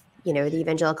with the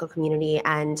evangelical community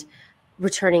and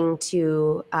returning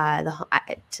to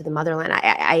the motherland.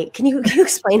 Can you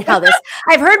explain how this?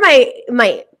 I've heard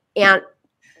my aunt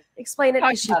explain it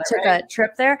because she took a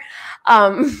trip there.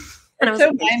 It's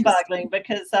so mind-boggling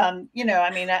because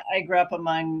I grew up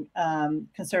among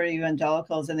conservative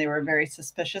evangelicals, and they were very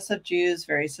suspicious of Jews,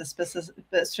 very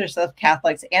suspicious of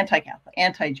Catholics, anti-Catholic,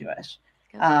 anti-Jewish,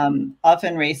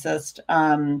 often racist,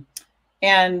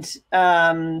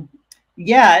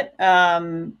 yet.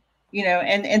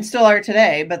 And still are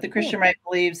today, but the Christian right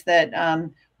believes that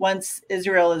once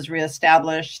Israel is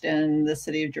reestablished and the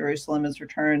city of Jerusalem is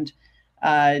returned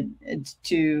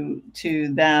to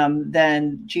them,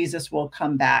 then Jesus will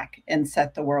come back and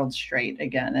set the world straight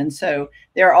again. And so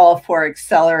they're all for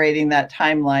accelerating that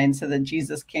timeline so that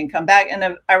Jesus can come back.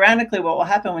 And ironically, what will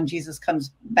happen when Jesus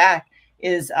comes back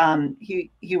is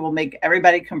he will make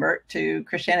everybody convert to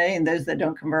Christianity, and those that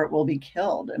don't convert will be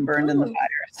killed and burned in the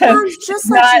fire. So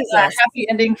just not like a happy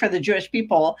ending for the Jewish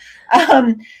people.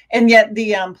 And yet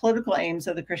the political aims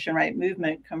of the Christian right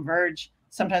movement converge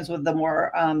sometimes with the more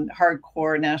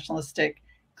hardcore nationalistic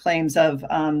claims of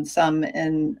some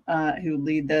who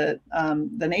lead the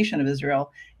nation of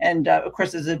Israel. And of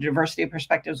course, there's a diversity of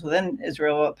perspectives within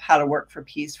Israel of how to work for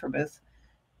peace for both,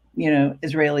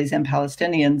 Israelis and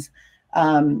Palestinians.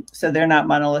 So they're not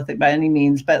monolithic by any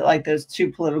means, but like those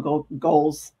two political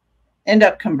goals end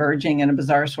up converging in a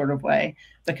bizarre sort of way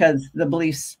because the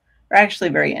beliefs are actually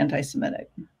very anti-Semitic.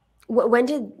 When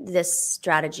did this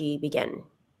strategy begin?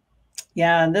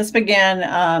 Yeah, this began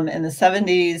in the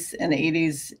 70s and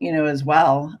 80s, as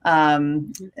well.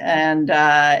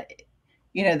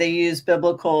 They use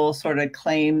biblical sort of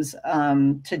claims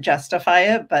to justify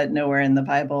it, but nowhere in the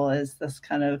Bible is this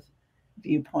kind of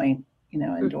viewpoint,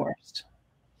 endorsed.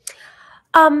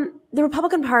 The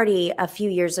Republican Party a few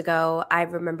years ago, I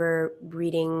remember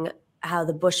reading how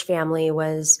the Bush family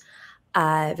was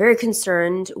very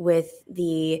concerned with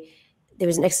there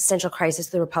was an existential crisis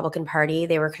for the Republican Party.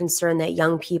 They were concerned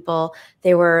that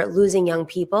they were losing young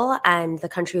people, and the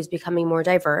country was becoming more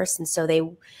diverse. And so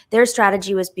their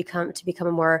strategy was to become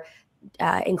a more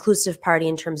inclusive party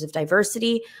in terms of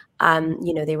diversity.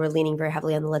 They were leaning very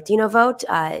heavily on the Latino vote.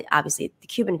 Obviously, the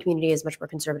Cuban community is much more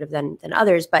conservative than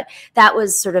others, but that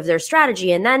was sort of their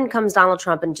strategy. And then comes Donald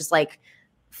Trump and just like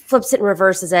flips it and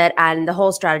reverses it, and the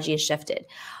whole strategy is shifted.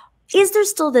 Is there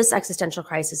still this existential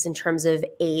crisis in terms of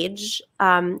age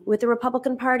with the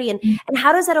Republican Party? And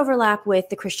how does that overlap with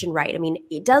the Christian right? I mean,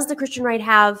 does the Christian right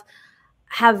have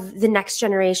the next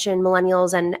generation,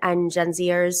 millennials and Gen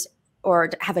Zers,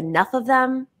 or have enough of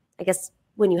them? I guess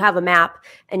when you have a map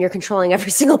and you're controlling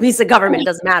every single piece of government, it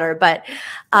doesn't matter. But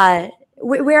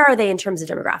where are they in terms of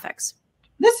demographics?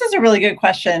 This is a really good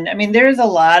question. I mean, there's a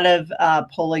lot of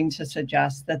polling to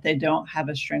suggest that they don't have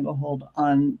a stranglehold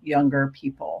on younger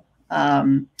people.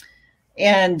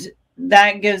 And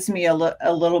that gives me a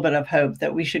little bit of hope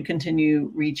that we should continue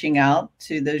reaching out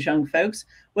to those young folks.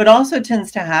 What also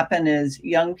tends to happen is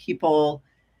young people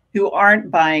who aren't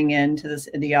buying into this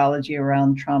ideology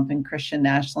around Trump and Christian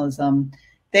nationalism,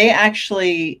 they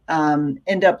actually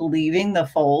end up leaving the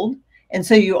fold. And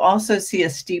so you also see a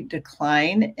steep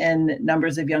decline in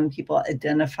numbers of young people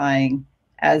identifying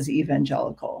as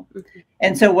evangelical. Mm-hmm.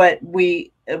 And so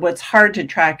what's hard to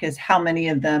track is how many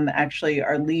of them actually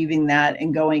are leaving that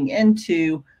and going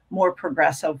into more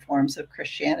progressive forms of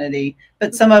Christianity.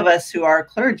 But some of us who are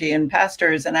clergy and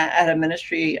pastors, and I had a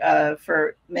ministry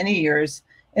for many years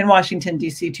in Washington,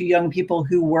 D.C. to young people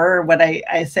who were what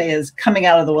I say is coming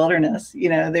out of the wilderness.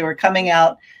 They were coming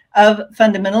out of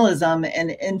fundamentalism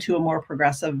and into a more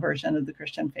progressive version of the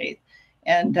Christian faith.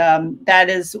 And that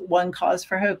is one cause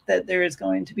for hope, that there is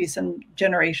going to be some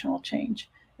generational change.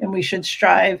 And we should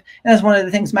strive. And that's one of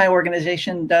the things my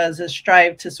organization does, is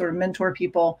strive to sort of mentor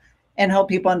people and help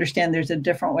people understand there's a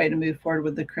different way to move forward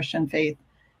with the Christian faith,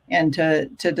 and to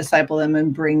disciple them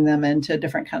and bring them into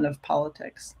different kind of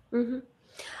politics. Mm-hmm.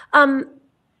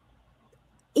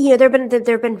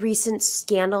 There've been recent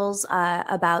scandals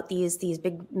about these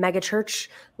big mega church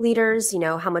leaders.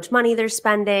 How much money they're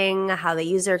spending, how they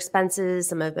use their expenses.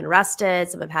 Some have been arrested,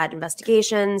 some have had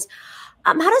investigations.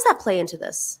 How does that play into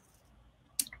this?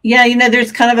 Yeah,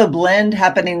 there's kind of a blend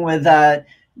happening with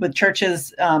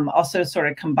churches also sort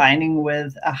of combining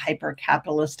with a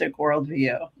hyper-capitalistic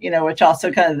worldview, which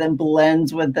also kind of then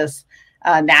blends with this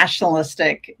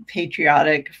nationalistic,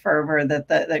 patriotic fervor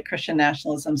that Christian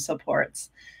nationalism supports.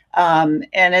 And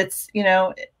it's,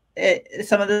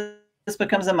 some of this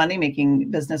becomes a money-making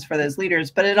business for those leaders,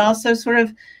 but it also sort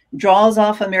of draws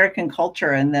off American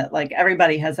culture, and that like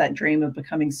everybody has that dream of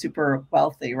becoming super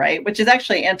wealthy, right? Which is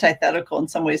actually antithetical in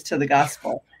some ways to the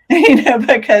gospel,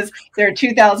 because there are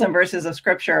 2,000 verses of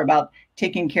scripture about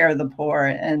taking care of the poor,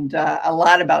 and a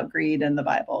lot about greed in the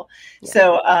Bible. Yeah.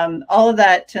 So all of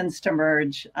that tends to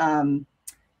merge,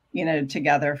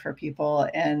 together for people,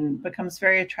 and becomes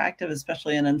very attractive,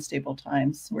 especially in unstable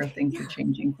times where things are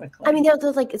changing quickly. I mean,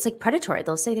 they're like, it's like predatory.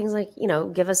 They'll say things like,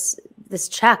 give us this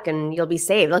check and you'll be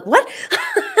saved. Like, what?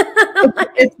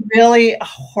 It's really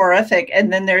horrific.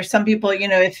 And then there's some people,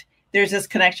 if there's this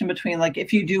connection between, like,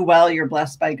 if you do well, you're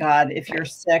blessed by God. If you're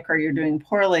sick or you're doing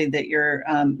poorly, that you're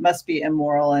must be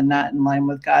immoral and not in line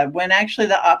with God, when actually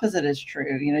the opposite is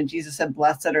true. Jesus said,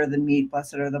 blessed are the meek,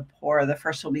 blessed are the poor. The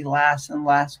first will be last and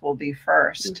last will be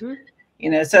first.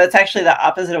 Mm-hmm. So it's actually the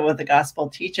opposite of what the gospel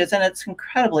teaches. And it's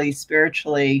incredibly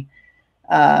spiritually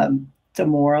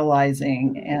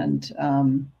demoralizing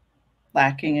and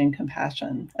lacking in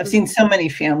compassion. I've seen so many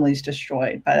families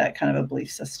destroyed by that kind of a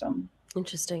belief system.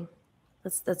 Interesting.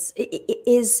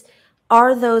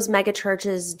 Are those mega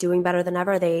churches doing better than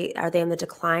ever? Are they in the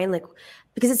decline? Like,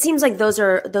 because it seems like those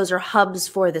are hubs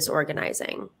for this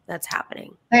organizing that's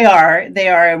happening. They are.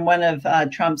 And one of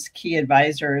Trump's key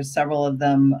advisors, several of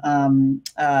them,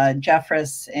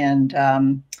 Jeffress and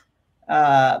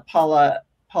Paula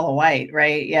White,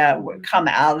 right? Yeah, come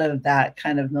out of that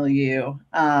kind of milieu.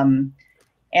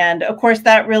 And of course,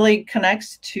 that really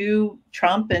connects to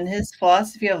Trump and his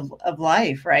philosophy of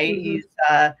life, right? Mm-hmm. He's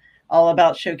all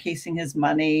about showcasing his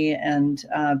money, and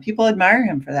people admire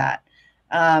him for that.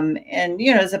 And,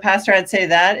 you know, as a pastor, I'd say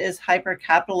that is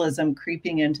hyper-capitalism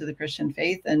creeping into the Christian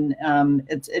faith, and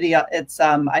it's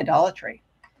idolatry.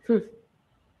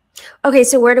 Okay,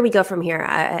 so where do we go from here?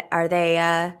 Are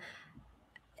they,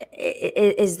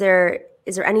 is there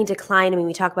any decline? I mean,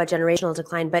 we talk about generational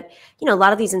decline, but, you know, a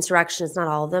lot of these insurrections, not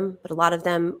all of them, but a lot of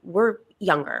them were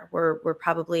younger. We're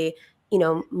probably, you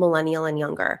know, millennial and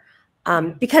younger.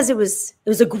 Because it was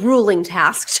a grueling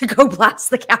task to go blast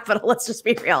the Capitol. Let's just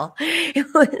be real. It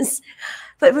was,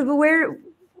 but where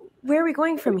are we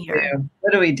going from here?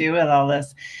 What do we do with all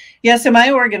this? Yeah, so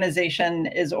my organization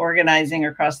is organizing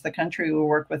across the country. We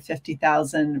work with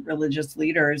 50,000 religious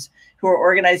leaders who are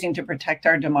organizing to protect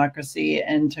our democracy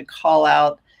and to call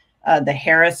out the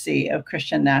heresy of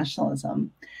Christian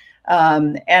nationalism.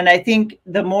 And I think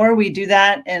the more we do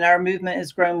that, and our movement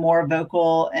has grown more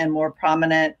vocal and more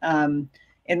prominent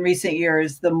in recent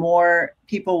years, the more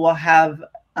people will have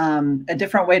a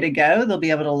different way to go. They'll be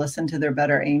able to listen to their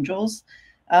better angels.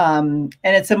 And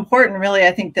it's important, really,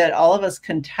 I think, that all of us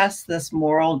contest this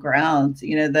moral ground.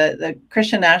 You know, the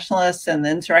Christian nationalists and the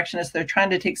insurrectionists, they're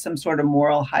trying to take some sort of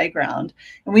moral high ground.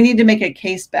 And we need to make a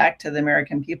case back to the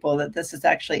American people that this is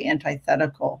actually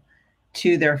antithetical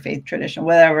to their faith tradition,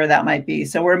 whatever that might be.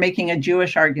 So we're making a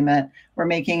Jewish argument. We're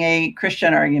making a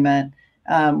Christian argument.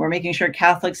 We're making sure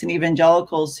Catholics and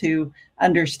evangelicals who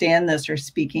understand this are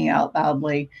speaking out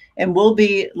loudly. And we'll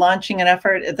be launching an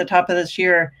effort at the top of this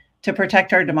year to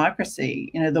protect our democracy.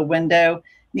 You know, the window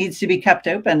needs to be kept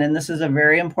open. And this is a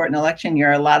very important election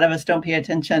year. A lot of us don't pay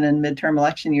attention in midterm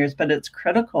election years, but it's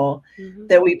critical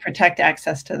that we protect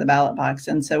access to the ballot box.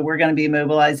 And so we're going to be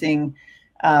mobilizing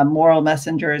moral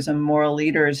messengers and moral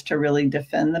leaders to really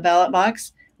defend the ballot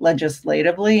box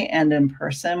legislatively and in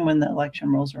person when the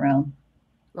election rolls around.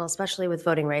 Well, especially with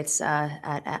voting rights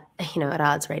at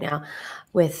odds right now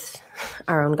with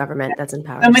our own government that's in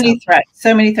power.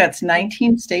 So many threats.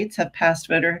 19 states have passed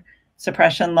voter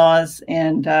suppression laws.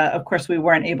 And of course, we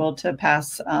weren't able to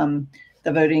pass the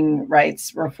voting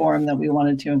rights reform that we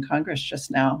wanted to in Congress just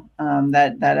now.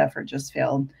 That effort just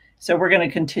failed. So we're going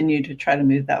to continue to try to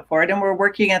move that forward. And we're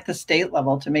working at the state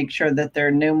level to make sure that there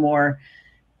are no more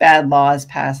bad laws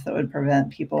passed that would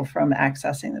prevent people from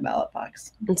accessing the ballot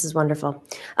box. This is wonderful.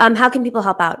 How can people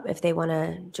help out if they want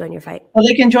to join your fight? Well,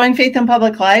 they can join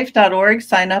faithinpubliclife.org,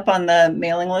 sign up on the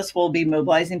mailing list. We'll be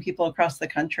mobilizing people across the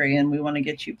country, and we want to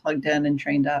get you plugged in and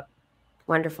trained up.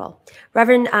 Wonderful.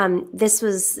 Reverend, this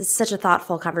was such a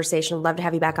thoughtful conversation. I'd love to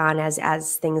have you back on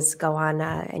as things go on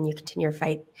and you continue your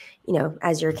fight, you know,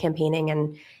 as you're campaigning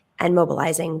and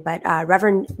mobilizing. But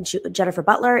Reverend Jennifer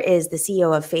Butler is the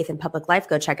CEO of Faith in Public Life.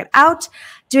 Go check it out.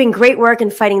 Doing great work in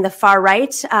fighting the far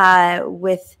right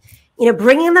with, you know,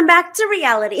 bringing them back to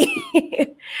reality.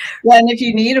 Well, and if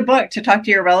you need a book to talk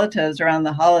to your relatives around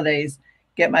the holidays,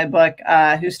 get my book,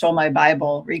 Who Stole My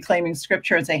Bible? Reclaiming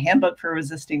Scripture as a Handbook for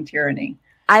Resisting Tyranny.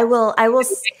 I will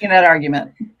making that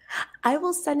argument. I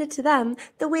will send it to them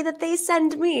the way that they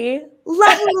send me.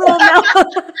 Lovely little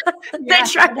note. They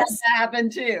try to happen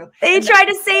too. They try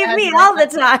to save me all the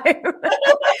time.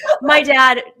 My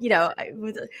dad, you know,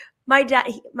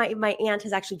 my aunt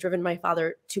has actually driven my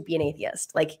father to be an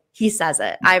atheist. Like, he says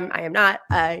it. I am not.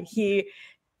 He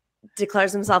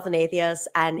declares himself an atheist,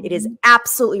 and it is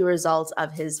absolutely a result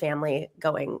of his family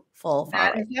going full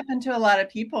far. That has happened to a lot of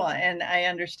people, and I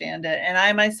understand it. And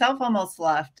I myself almost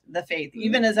left the faith.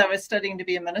 Even as I was studying to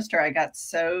be a minister, I got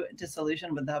so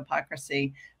disillusioned with the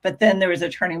hypocrisy. But then there was a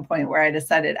turning point where I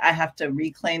decided I have to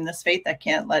reclaim this faith. I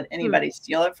can't let anybody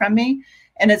steal it from me.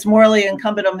 And it's morally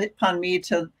incumbent upon me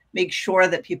to make sure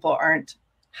that people aren't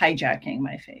hijacking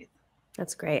my faith.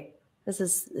 That's great. This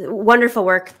is wonderful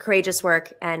work, courageous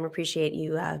work, and appreciate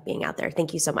you being out there.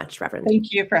 Thank you so much, Reverend.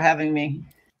 Thank you for having me.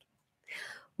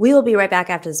 We will be right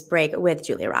back after this break with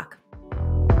Julia Rock.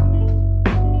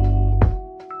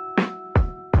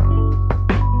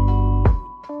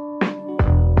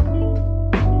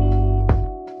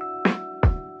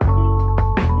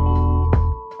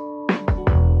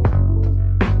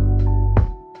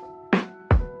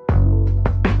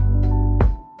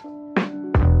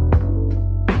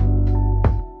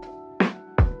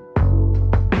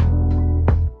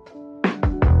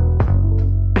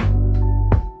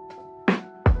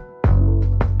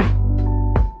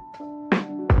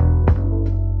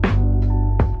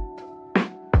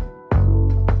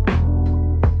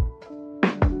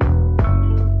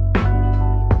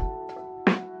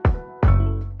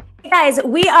 Guys,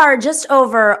 we are just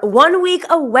over 1 week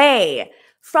away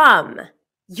from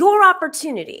your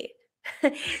opportunity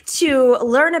to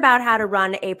learn about how to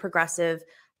run a progressive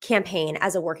campaign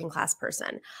as a working class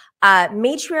person.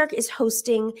 Matriarch is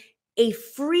hosting a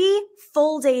free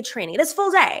full day training. It is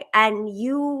full day, and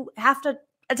you have to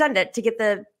attend it to get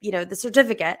the, the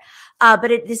certificate.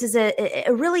 But this is a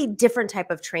really different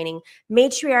type of training.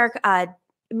 Matriarch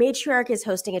is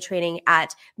hosting a training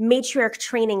at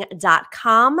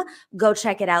matriarchtraining.com. Go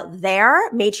check it out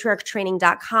there,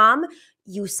 matriarchtraining.com.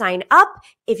 You sign up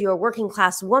if you're a working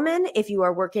class woman, if you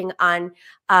are working on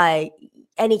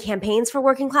any campaigns for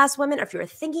working class women, or if you're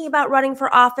thinking about running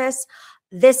for office,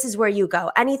 this is where you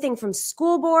go. Anything from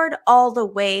school board all the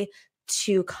way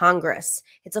to Congress.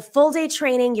 It's a full day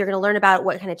training. You're going to learn about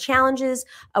what kind of challenges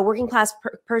a working class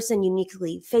person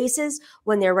uniquely faces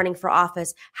when they're running for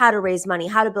office, how to raise money,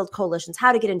 how to build coalitions,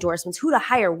 how to get endorsements, who to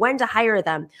hire, when to hire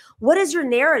them. What is your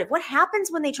narrative? What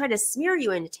happens when they try to smear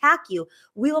you and attack you?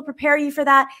 We will prepare you for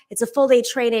that. It's a full day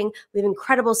training. We have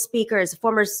incredible speakers.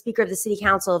 Former Speaker of the City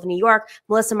Council of New York,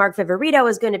 Melissa Mark Viverito,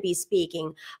 is going to be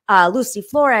speaking. Lucy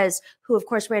Flores, who of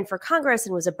course ran for Congress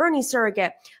and was a Bernie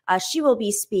surrogate, she will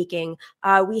be speaking.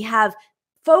 We have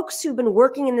folks who've been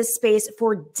working in this space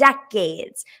for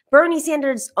decades. Bernie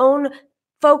Sanders' own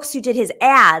folks who did his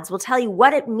ads will tell you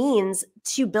what it means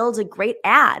to build a great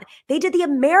ad. They did the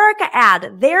America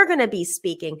ad. They're going to be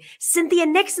speaking. Cynthia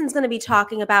Nixon's going to be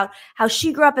talking about how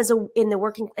she grew up as a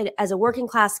working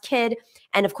class kid,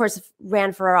 and of course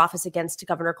ran for office against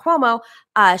Governor Cuomo.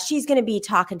 She's going to be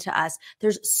talking to us.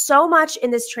 There's so much in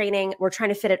this training. We're trying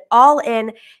to fit it all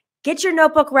in. Get your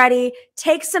notebook ready,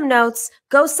 take some notes,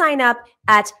 go sign up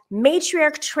at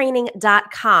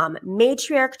matriarchtraining.com,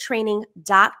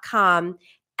 matriarchtraining.com,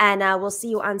 and we'll see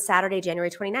you on Saturday, January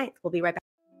 29th. We'll be right back.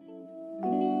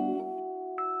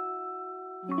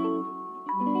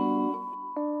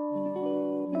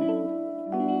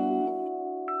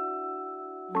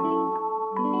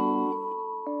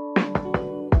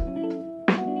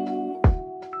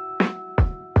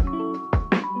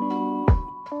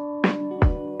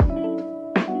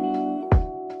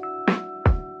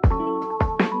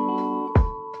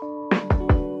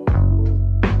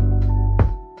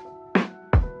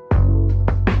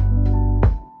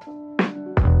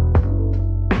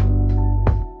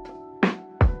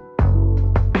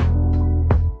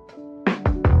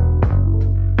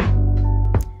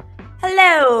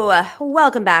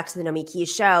 Welcome back to the Nomi Key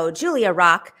Show. Julia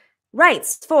Rock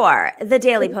writes for The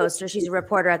Daily Poster. She's a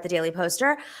reporter at The Daily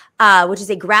Poster, which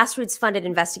is a grassroots-funded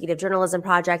investigative journalism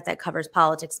project that covers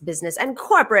politics, business, and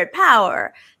corporate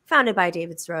power. Founded by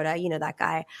David Sirota, you know that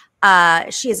guy.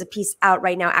 She has a piece out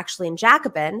right now, actually in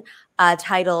Jacobin,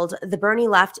 titled "The Bernie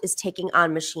Left is Taking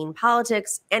on Machine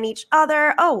Politics and Each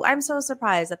Other." Oh, I'm so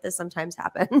surprised that this sometimes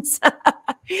happens.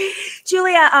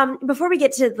 Julia, before we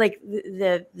get to like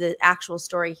the actual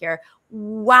story here,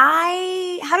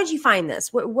 how did you find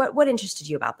this? What interested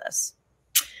you about this?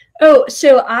 Oh,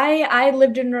 so I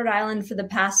lived in Rhode Island for the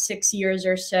past 6 years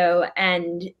or so.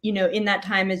 And, in that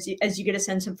time, as you get a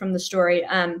sense of from the story,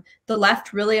 the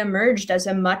left really emerged as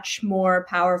a much more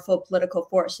powerful political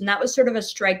force. And that was sort of a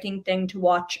striking thing to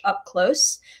watch up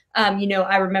close.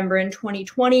 I remember in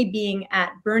 2020 being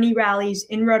at Bernie rallies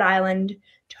in Rhode Island,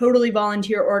 totally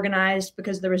volunteer organized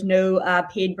because there was no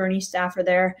paid Bernie staffer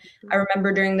there. I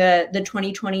remember during the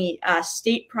 2020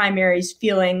 state primaries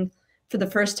feeling for the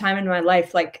first time in my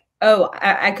life like, oh,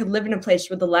 I could live in a place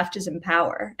where the left is in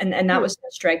power. And that was so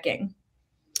striking.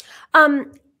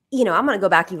 I'm going to go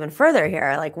back even further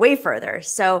here, like way further.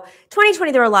 So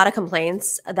 2020, there were a lot of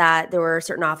complaints that there were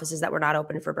certain offices that were not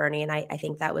open for Bernie. And I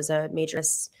think that was a major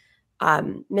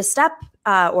misstep,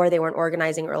 or they weren't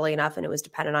organizing early enough and it was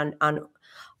dependent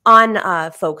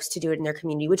on folks to do it in their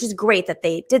community, which is great that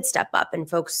they did step up and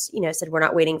folks, said, we're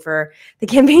not waiting for the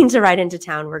campaign to ride into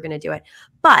town. We're going to do it.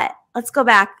 But let's go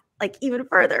back like even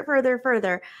further.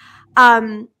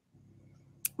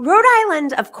 Rhode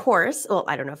Island, of course, well,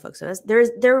 I don't know if folks know this,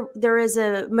 there is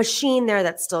a machine there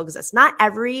that still exists. Not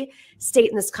every state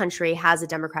in this country has a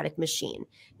democratic machine.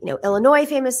 Illinois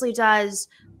famously does,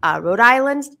 Rhode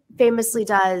Island famously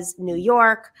does, New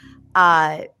York,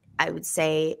 I would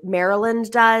say Maryland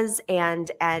does,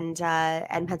 and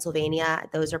Pennsylvania.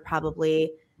 Those are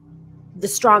probably the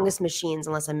strongest machines,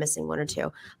 unless I'm missing one or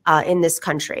two, in this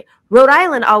country. Rhode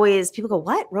Island people go,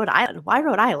 what? Rhode Island? Why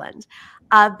Rhode Island?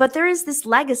 But there is this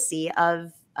legacy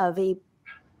of a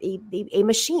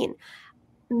machine.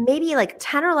 Maybe like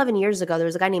 10 or 11 years ago, there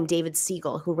was a guy named David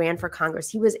Siegel who ran for Congress.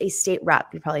 He was a state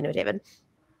rep. You probably know David.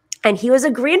 And he was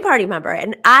a Green Party member.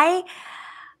 And I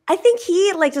think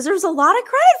he deserves a lot of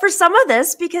credit for some of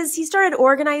this because he started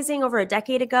organizing over a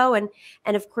decade ago. And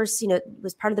of course,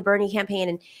 was part of the Bernie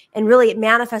campaign and really it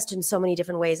manifested in so many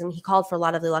different ways. And he called for a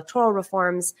lot of the electoral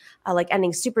reforms, like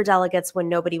ending superdelegates when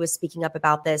nobody was speaking up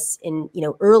about this in,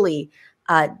 early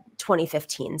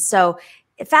 2015. So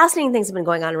fascinating things have been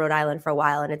going on in Rhode Island for a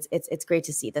while, and it's great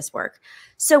to see this work.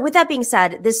 So with that being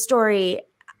said, this story,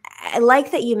 I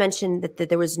like that you mentioned that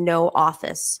there was no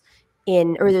office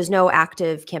or there's no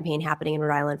active campaign happening in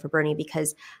Rhode Island for Bernie,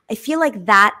 because I feel like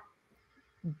that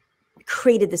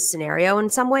created this scenario in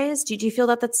some ways. Do you feel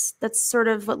that that's sort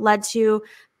of what led to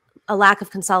a lack of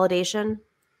consolidation?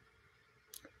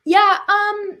 Yeah,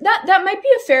 that might be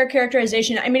a fair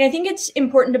characterization. I mean, I think it's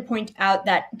important to point out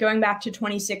that going back to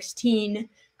 2016,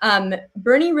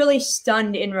 Bernie really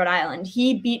stunned in Rhode Island.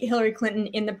 He beat Hillary Clinton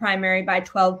in the primary by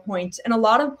 12 points, and a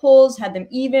lot of polls had them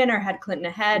even or had Clinton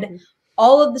ahead. Mm-hmm.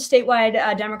 All of the statewide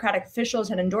Democratic officials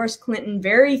had endorsed Clinton.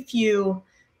 Very few,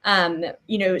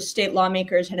 state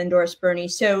lawmakers had endorsed Bernie.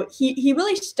 So he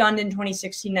really stunned in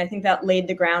 2016. I think that laid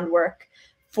the groundwork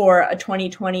for a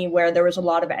 2020 where there was a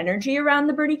lot of energy around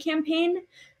the Bernie campaign.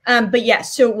 But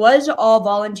yes, so it was all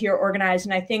volunteer organized.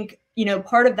 And I think,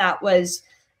 part of that was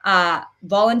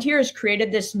volunteers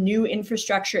created this new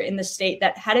infrastructure in the state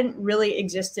that hadn't really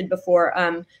existed before,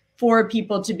 for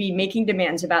people to be making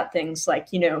demands about things like,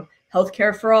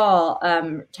 healthcare for all,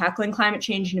 tackling climate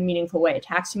change in a meaningful way,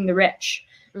 taxing the rich.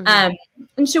 Mm-hmm.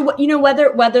 And so,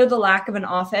 whether the lack of an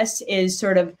office is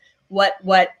sort of what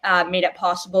made it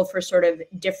possible for sort of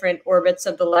different orbits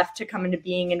of the left to come into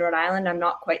being in Rhode Island, I'm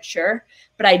not quite sure.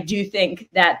 But I do think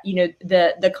that,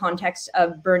 the context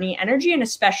of Bernie energy, and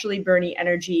especially Bernie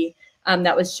energy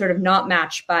that was sort of not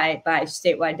matched by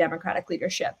statewide Democratic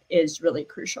leadership, is really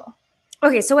crucial.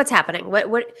 Okay, so what's happening?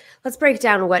 Let's break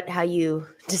down how you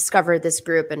discovered this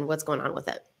group and what's going on with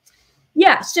it.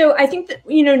 Yeah, so I think that,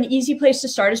 an easy place to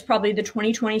start is probably the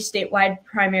 2020 statewide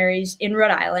primaries in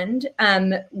Rhode Island,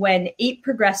 when 8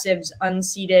 progressives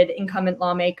unseated incumbent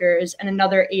lawmakers and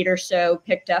another 8 or so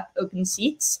picked up open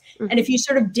seats. Mm-hmm. And if you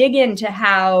sort of dig into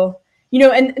how,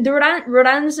 and the Rhode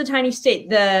Island is a tiny state,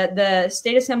 the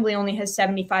state assembly only has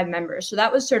 75 members. So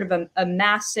that was sort of a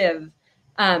massive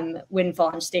windfall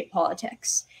in state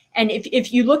politics. And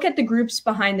if you look at the groups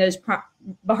behind those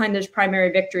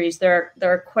primary victories, there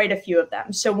are quite a few of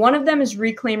them. So one of them is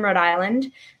Reclaim Rhode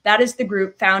Island. That is the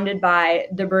group founded by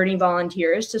the Bernie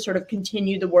volunteers to sort of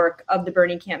continue the work of the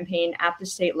Bernie campaign at the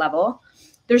state level.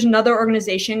 There's another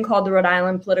organization called the Rhode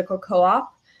Island Political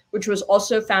Co-op, which was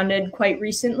also founded quite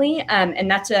recently. And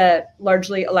that's a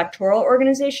largely electoral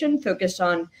organization focused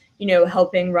on,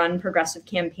 helping run progressive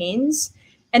campaigns.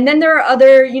 And then there are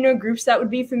other, groups that would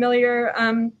be familiar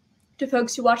to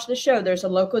folks who watch the show. There's a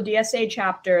local DSA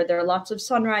chapter. There are lots of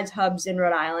Sunrise hubs in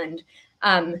Rhode Island.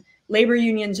 Labor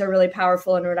unions are really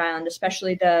powerful in Rhode Island,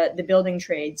 especially the building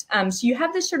trades. So you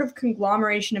have this sort of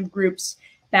conglomeration of groups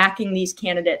backing these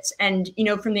candidates. And,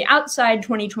 from the outside,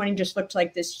 2020 just looked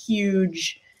like this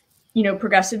huge,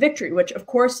 progressive victory, which of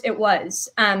course it was.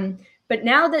 But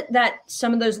now that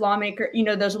some of those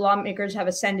lawmakers have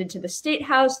ascended to the state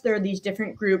house, there are these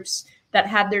different groups that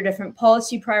have their different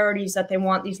policy priorities that they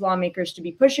want these lawmakers to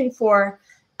be pushing for.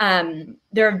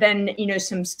 There have been,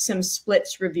 some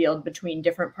splits revealed between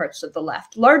different parts of the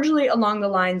left, largely along the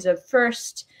lines of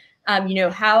first,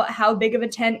 how big of a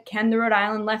tent can the Rhode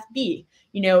Island left be?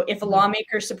 If a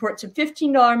lawmaker supports a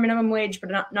 $15 minimum wage, but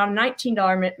not a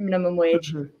 $19 minimum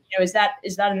wage, mm-hmm. Is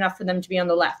that enough for them to be on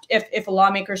the left? If a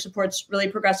lawmaker supports really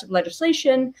progressive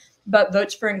legislation, but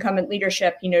votes for incumbent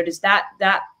leadership, does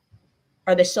that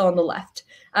are they still on the left?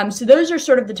 So those are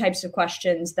sort of the types of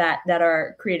questions that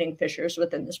are creating fissures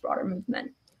within this broader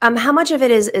movement. How much of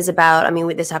it is about,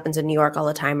 this happens in New York all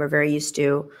the time. We're very used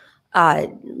to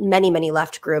many, many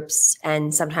left groups,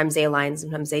 and sometimes they align,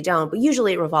 sometimes they don't. But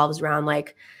usually it revolves around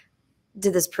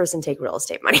did this person take real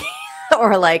estate money?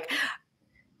 Or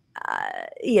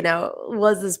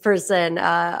was this person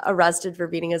arrested for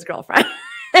beating his girlfriend?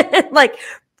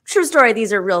 True story,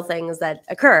 these are real things that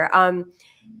occur.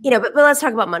 But let's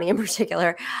talk about money in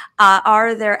particular.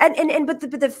 Are there, but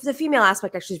the female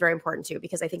aspect actually is very important too,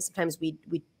 because I think sometimes we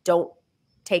don't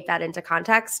take that into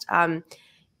context.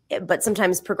 But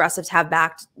sometimes progressives have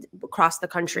backed across the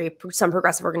country. Some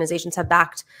progressive organizations have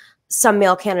backed some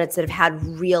male candidates that have had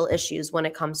real issues when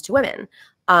it comes to women,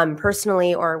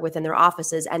 personally or within their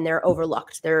offices, and they're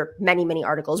overlooked. There are many, many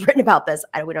articles written about this.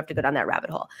 We don't have to go down that rabbit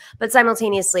hole. But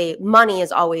simultaneously, money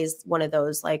is always one of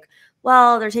those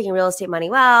they're taking real estate money.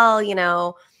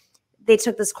 Well, they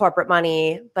took this corporate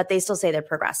money, but they still say they're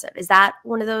progressive. Is that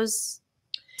one of those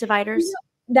dividers?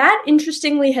 That,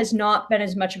 interestingly, has not been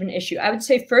as much of an issue. I would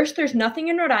say, first, there's nothing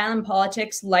in Rhode Island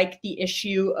politics like the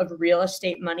issue of real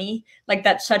estate money.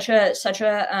 That's such a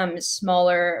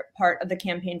smaller part of the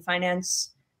campaign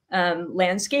finance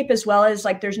landscape, as well as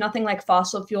there's nothing like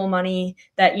fossil fuel money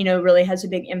that really has a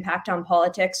big impact on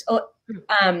politics.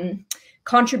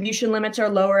 contribution limits are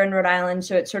lower in Rhode Island,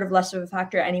 so it's sort of less of a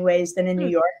factor anyways than in New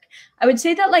York. I would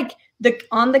say that like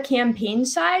on the campaign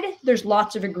side, there's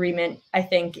lots of agreement, I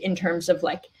think, in terms of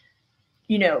like,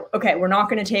 you know, okay, we're not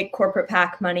going to take corporate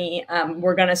PAC money.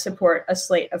 We're going to support a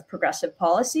slate of progressive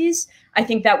policies. I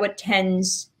think that what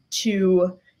tends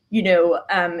to, you know,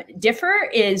 differ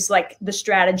is like the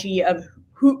strategy of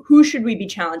who should we be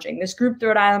challenging? This group, the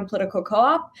Rhode Island Political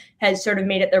Co-op, has sort of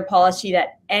made it their policy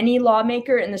that any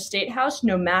lawmaker in the State House,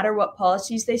 no matter what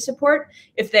policies they support,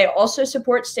 if they also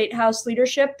support State House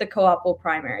leadership, the co-op will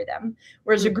primary them.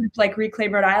 Whereas a group like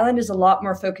Reclaim Rhode Island is a lot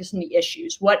more focused on the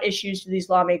issues. What issues do these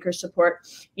lawmakers support?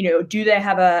 You know, do they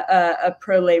have a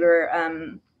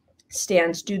pro-labor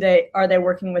stance? Are they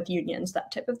working with unions?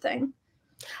 That type of thing.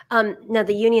 Now,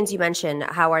 the unions you mentioned,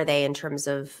 how are they in terms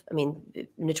of, I mean,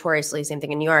 notoriously, same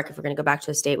thing in New York, if we're going to go back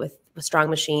to a state with a strong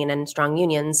machine and strong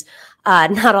unions,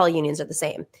 not all unions are the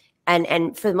same.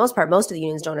 And for the most part, most of the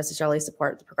unions don't necessarily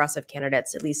support the progressive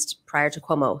candidates, at least prior to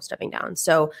Cuomo stepping down.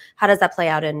 So how does that play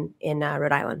out in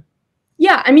Rhode Island?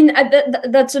 Yeah, I mean,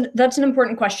 that's an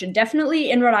important question.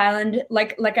 Definitely in Rhode Island,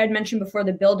 like I'd mentioned before,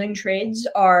 the building trades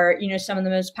are, you know, some of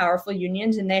the most powerful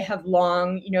unions, and they have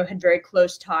long, you know, had very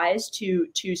close ties to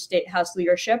State House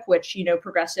leadership, which, you know,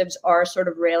 progressives are sort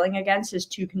of railing against as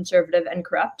too conservative and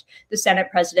corrupt. The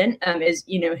Senate president is,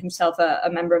 you know, himself a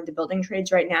member of the building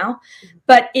trades right now,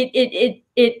 but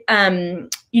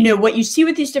you know, what you see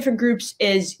with these different groups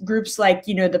is groups like,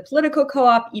 you know, the Political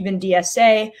Co-op, even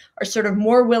DSA, are sort of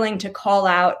more willing to call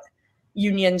out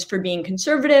unions for being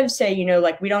conservative, say, you know,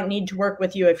 like, we don't need to work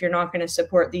with you if you're not going to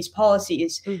support these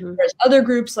policies. Whereas other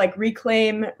groups like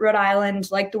Reclaim Rhode Island,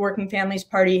 like the Working Families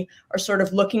Party, are sort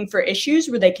of looking for issues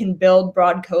where they can build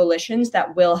broad coalitions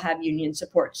that will have union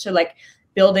support. So like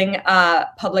building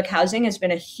public housing has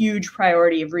been a huge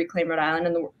priority of Reclaim Rhode Island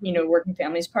and the, you know, Working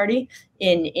Families Party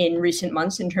in recent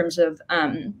months in terms of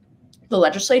the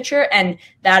legislature, and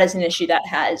that is an issue that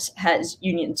has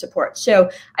union support. So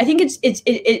I think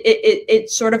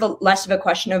it's sort of less of a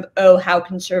question of, oh, how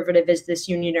conservative is this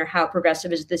union or how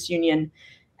progressive is this union,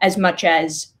 as much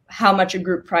as how much a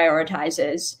group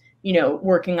prioritizes, you know,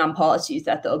 working on policies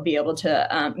that they'll be able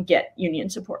to get union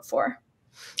support for.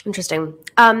 Interesting.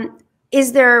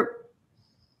 Is there,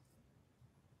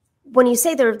 when you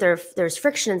say there's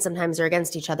friction and sometimes they're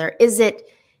against each other, is it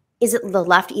the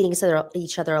left eating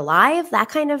each other alive, that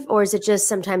kind of, or is it just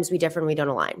sometimes we differ and we don't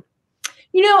align?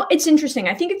 You know, it's interesting.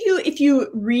 I think if you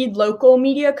read local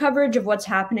media coverage of what's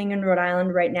happening in Rhode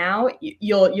Island right now,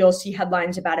 you'll see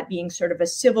headlines about it being sort of a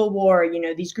civil war. You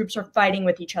know, these groups are fighting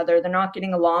with each other. They're not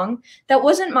getting along. That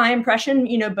wasn't my impression,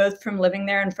 you know, both from living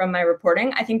there and from my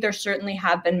reporting. I think there certainly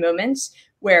have been moments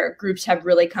where groups have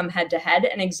really come head to head.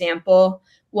 An example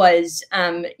was,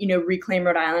 you know, Reclaim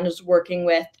Rhode Island is working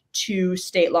with 2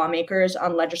 state lawmakers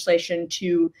on legislation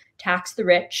to tax the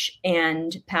rich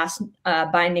and pass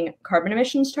binding carbon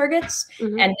emissions targets.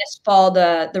 And this fall,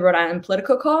 the Rhode Island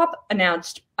Political Co-op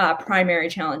announced primary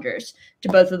challengers to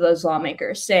both of those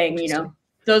lawmakers, saying, you know,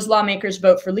 those lawmakers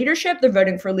vote for leadership. They're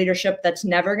voting for leadership that's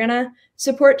never going to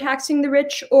support taxing the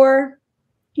rich or,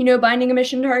 you know, binding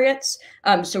emission targets.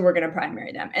 So we're going to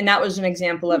primary them. And that was an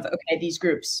example of, okay, these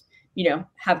groups, you know,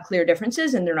 have clear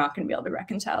differences and they're not going to be able to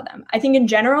reconcile them. I think in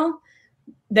general,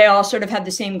 they all sort of have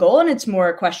the same goal, and it's more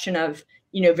a question of,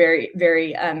 you know, very,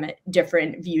 very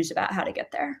different views about how to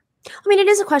get there. I mean, it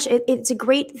is a question. It's a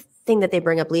great thing that they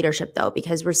bring up leadership, though,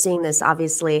 because we're seeing this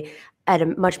obviously at a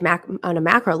much on a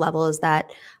macro level, is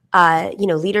that, you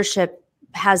know, leadership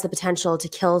has the potential to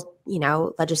kill, you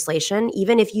know, legislation.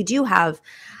 Even if you do have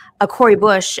a Cori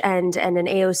Bush and an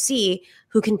AOC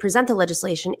who can present the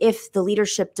legislation, if the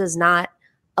leadership does not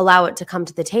allow it to come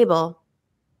to the table,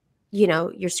 you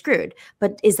know, you're screwed.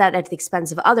 But is that at the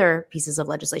expense of other pieces of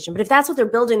legislation? But if that's what they're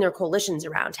building their coalitions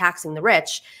around, taxing the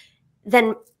rich,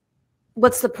 then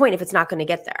what's the point if it's not going to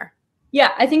get there?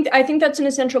 Yeah, I think that's an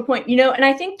essential point, you know, and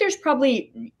I think there's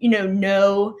probably, you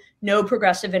know, no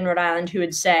progressive in Rhode Island who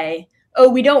would say, oh,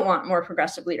 we don't want more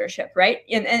progressive leadership, right?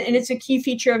 And it's a key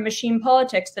feature of machine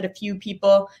politics that a few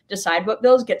people decide what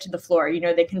bills get to the floor. You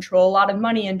know, they control a lot of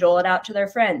money and dole it out to their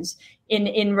friends.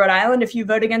 In Rhode Island, if you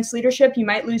vote against leadership, you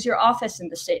might lose your office in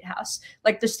the state house.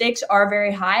 Like, the stakes are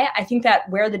very high. I think that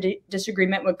where the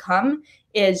disagreement would come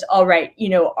is, all right, you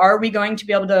know, are we going to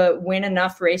be able to win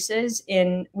enough elections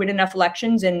in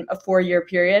a 4-year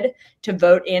period to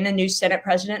vote in a new Senate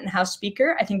president and House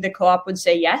Speaker? I think the co-op would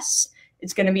say yes.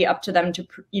 It's going to be up to them to,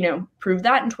 you know, prove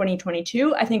that in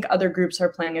 2022. I think other groups are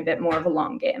playing a bit more of a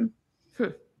long game.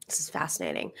 This is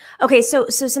fascinating. Okay, so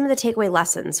some of the takeaway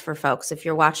lessons for folks, if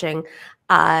you're watching,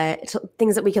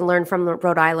 things that we can learn from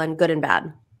Rhode Island, good and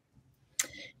bad.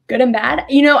 Good and bad.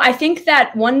 You know, I think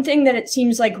that one thing that it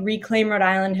seems like Reclaim Rhode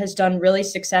Island has done really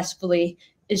successfully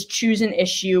is choose an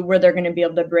issue where they're going to be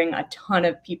able to bring a ton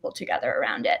of people together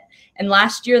around it. And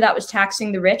last year, that was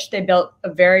taxing the rich. They built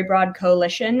a very broad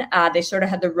coalition. They sort of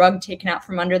had the rug taken out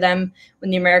from under them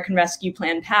when the American Rescue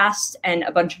Plan passed, and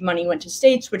a bunch of money went to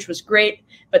states, which was great,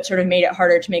 but sort of made it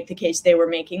harder to make the case they were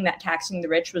making that taxing the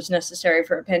rich was necessary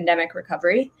for a pandemic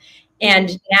recovery.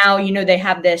 And now, you know, they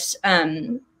have this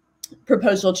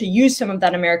proposal to use some of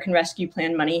that American Rescue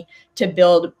Plan money to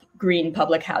build green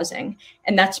public housing.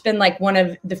 And that's been like one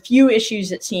of the few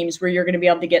issues, it seems, where you're going to be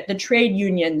able to get the trade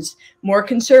unions, more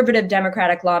conservative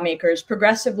Democratic lawmakers,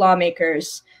 progressive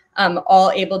lawmakers,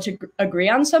 all able to agree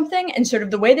on something. And sort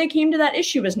of the way they came to that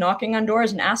issue was knocking on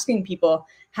doors and asking people,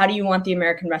 how do you want the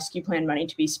American Rescue Plan money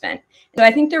to be spent? So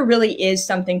I think there really is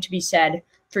something to be said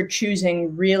for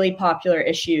choosing really popular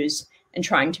issues and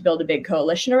trying to build a big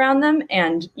coalition around them.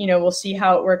 And, you know, we'll see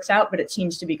how it works out, but it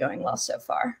seems to be going well so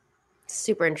far.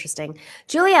 Super interesting.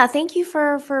 Julia, thank you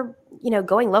for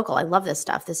going local. I love this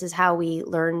stuff. This is how we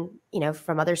learn,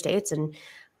 from other states, and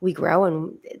we grow.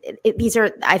 And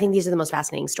I think these are the most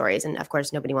fascinating stories. And of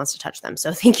course, nobody wants to touch them.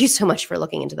 So thank you so much for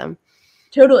looking into them.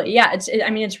 Totally. Yeah.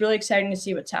 It's really exciting to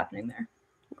see what's happening there.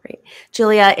 Great.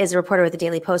 Julia is a reporter with the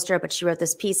Daily Poster, but she wrote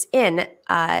this piece in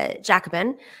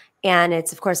Jacobin. And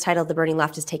it's, of course, titled "The Burning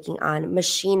Left is Taking on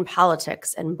Machine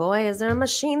Politics." And boy, is there a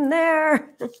machine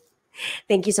there.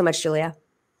 Thank you so much, Julia.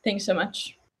 Thanks so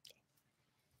much.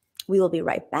 We will be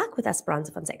right back with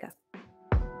Esperanza Fonseca.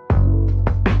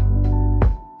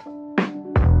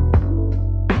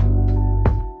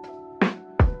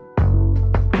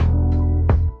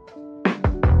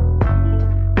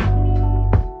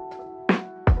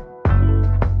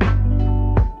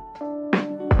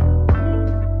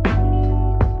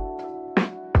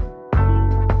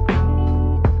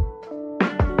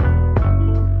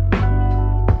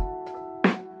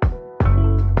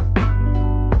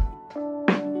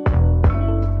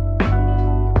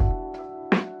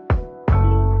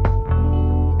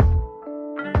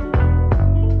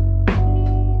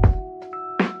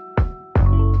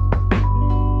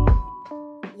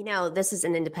 This is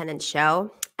an independent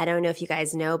show. I don't know if you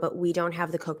guys know, but we don't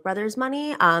have the Koch brothers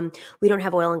money. We don't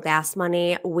have oil and gas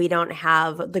money. We don't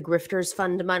have the Grifters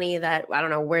Fund money that I don't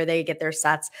know where they get their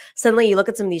sets. Suddenly you look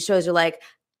at some of these shows, you're like,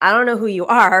 I don't know who you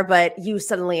are, but you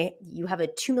have a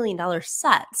 $2 million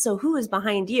set. So who is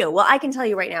behind you? Well, I can tell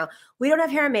you right now, we don't have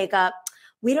hair and makeup.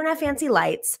 We don't have fancy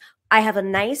lights. I have a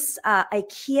nice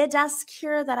IKEA desk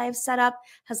here that I've set up,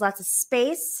 has lots of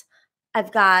space.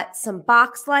 I've got some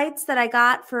box lights that I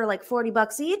got for like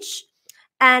 $40 each,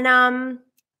 and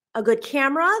a good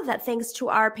camera that, thanks to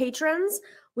our patrons,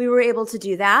 we were able to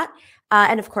do that.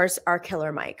 And of course, our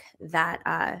killer mic that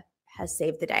has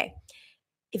saved the day.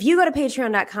 If you go to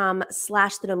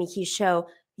patreon.com/The Nomi Key Show,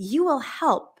 you will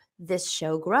help this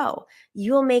show grow.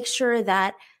 You will make sure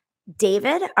that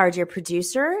David, our dear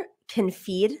producer, can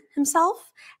feed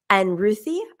himself, and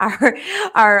Ruthie,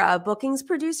 our bookings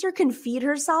producer, can feed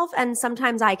herself, and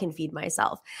sometimes I can feed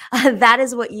myself. That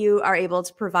is what you are able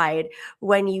to provide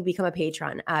when you become a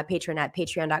patron at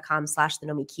patreon.com/The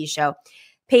Nomi Key Show.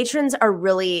 Patrons are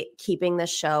really keeping this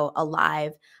show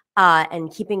alive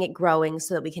and keeping it growing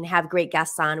so that we can have great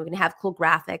guests on, we can have cool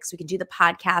graphics, we can do the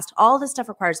podcast. All this stuff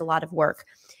requires a lot of work.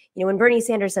 When Bernie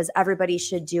Sanders says everybody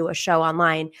should do a show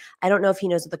online, I don't know if he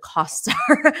knows what the costs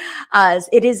are.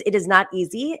 It is not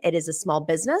easy. It is a small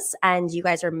business, and you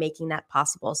guys are making that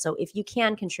possible. So if you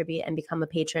can contribute and become a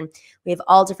patron, we have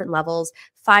all different levels.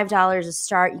 $5 a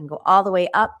start. You can go all the way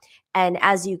up. And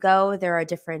as you go, there are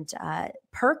different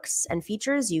perks and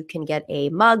features. You can get a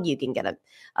mug, you can get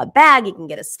a bag, you can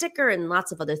get a sticker, and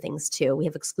lots of other things too. We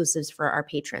have exclusives for our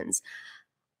patrons.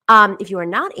 If you are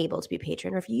not able to be a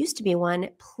patron, or if you used to be one,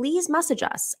 please message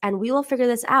us and we will figure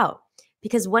this out.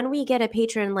 Because when we get a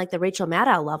patron like the Rachel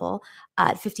Maddow level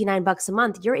at $59 a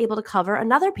month, you're able to cover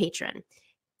another patron.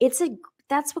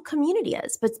 That's what community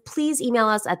is. But please email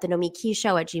us at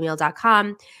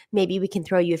thenomikeyshow@gmail.com. Maybe we can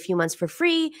throw you a few months for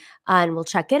free and we'll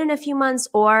check in a few months.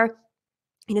 Or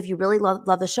if you really love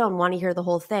the show and want to hear the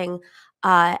whole thing,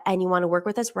 and you want to work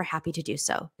with us, we're happy to do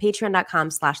so.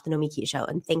 Patreon.com/The Nomi Key Show.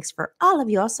 And thanks for all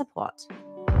of your support.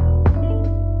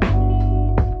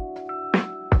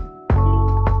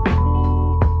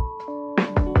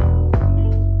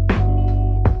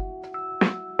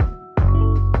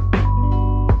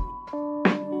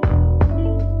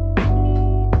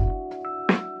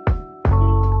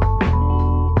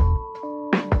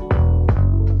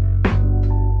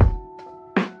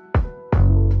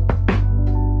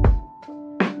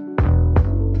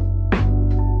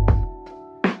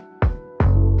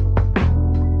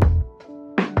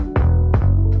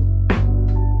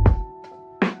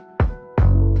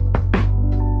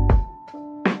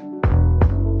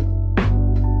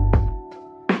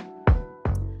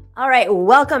 All right,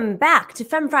 welcome back to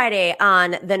Femme Friday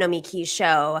on the Nomi Key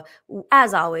Show.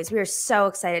 As always, we are so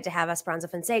excited to have Esperanza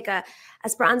Fonseca.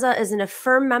 Esperanza is an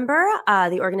Affirm member,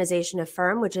 the organization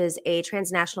Affirm, which is a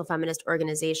transnational feminist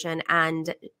organization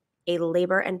and a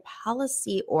labor and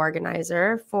policy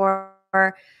organizer for,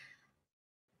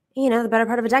 you know, the better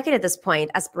part of a decade at this point.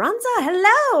 Esperanza,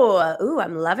 hello. Ooh,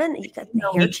 I'm loving you got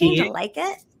the hair change. I like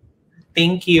it.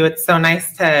 Thank you. It's so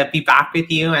nice to be back with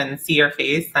you and see your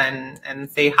face and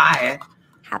say hi.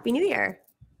 Happy New Year.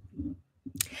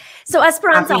 So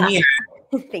Esperanza. Happy New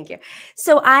Year. Thank you.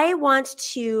 So I want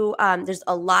to, there's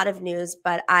a lot of news,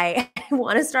 but I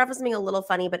want to start off with something a little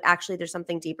funny, but actually there's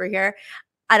something deeper here.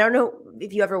 I don't know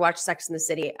if you ever watched Sex and the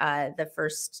City, the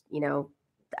first, you know,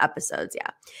 episodes.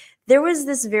 Yeah. There was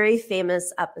this very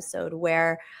famous episode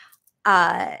where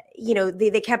you know, they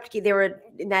were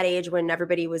in that age when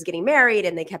everybody was getting married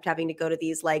and they kept having to go to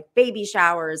these like baby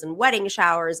showers and wedding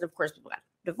showers. And of course, people got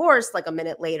divorced like a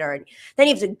minute later. And then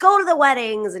you have to go to the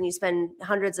weddings and you spend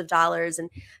hundreds of dollars. And,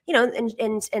 you know,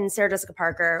 and Sarah Jessica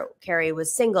Parker, Carrie,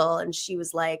 was single. And she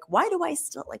was like, why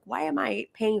am I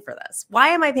paying for this? Why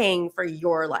am I paying for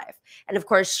your life? And of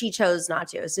course, she chose not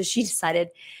to. So she decided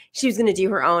she was going to do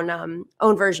her own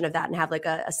version of that and have like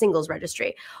a singles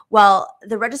registry. Well,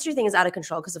 the registry thing is out of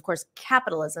control because, of course,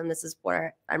 capitalism, this is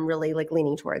where I'm really like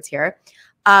leaning towards here.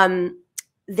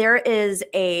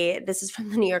 This is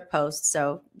from the New York Post,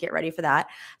 so get ready for that.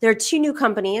 There are two new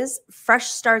companies, Fresh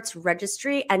Starts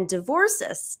Registry and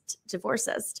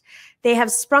Divorcist. They have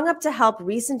sprung up to help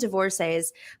recent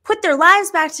divorcees put their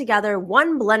lives back together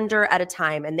one blender at a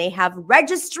time, and they have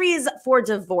registries for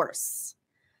divorce.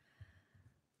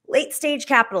 Late stage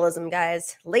capitalism,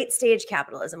 guys. Late stage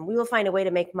capitalism. We will find a way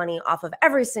to make money off of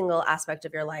every single aspect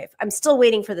of your life. I'm still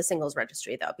waiting for the singles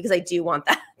registry, though, because I do want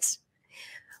that.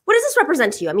 What does this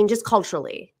represent to you? I mean, just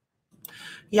culturally.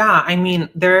 Yeah, I mean,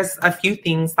 there's a few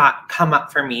things that come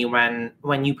up for me when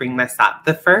you bring this up.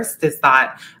 The first is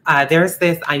that there's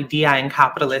this idea in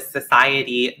capitalist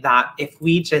society that if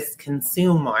we just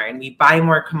consume more and we buy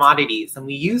more commodities and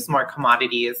we use more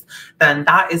commodities, then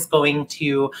that is going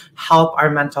to help our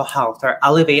mental health or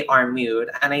elevate our mood.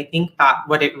 And I think that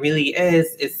what it really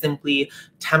is simply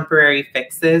temporary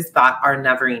fixes that are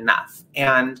never enough.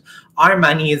 And our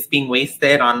money is being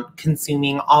wasted on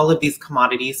consuming all of these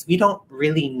commodities we don't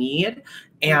really need,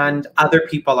 and other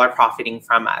people are profiting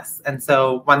from us. And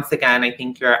so once again, I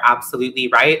think you're absolutely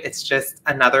right. It's just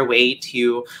another way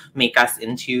to make us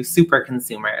into super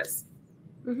consumers.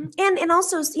 Mm-hmm. And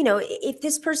also, you know, if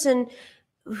this person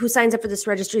who signs up for this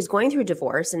registry is going through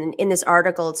divorce, and in this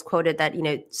article, it's quoted that, you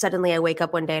know, suddenly I wake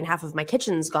up one day and half of my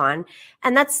kitchen's gone.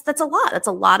 And that's a lot. That's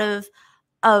a lot of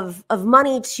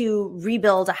money to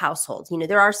rebuild a household. You know,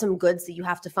 there are some goods that you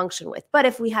have to function with. But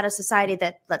if we had a society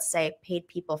that, let's say, paid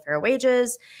people fair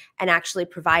wages and actually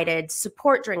provided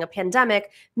support during a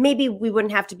pandemic, maybe we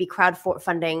wouldn't have to be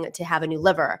crowdfunding to have a new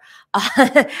liver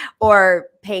or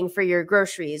paying for your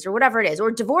groceries or whatever it is,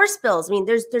 or divorce bills. I mean,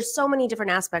 there's so many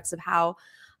different aspects of how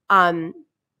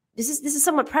this is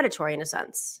somewhat predatory in a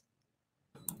sense.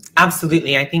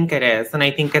 Absolutely. I think it is. And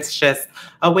I think it's just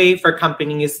a way for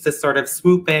companies to sort of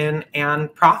swoop in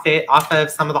and profit off of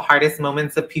some of the hardest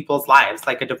moments of people's lives,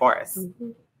 like a divorce. Mm-hmm.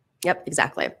 Yep,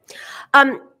 exactly.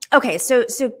 Okay, so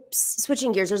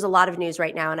switching gears, there's a lot of news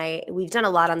right now, and we've done a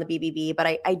lot on the BBB, but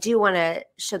I do want to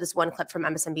show this one clip from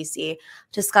MSNBC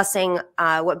discussing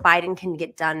what Biden can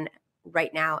get done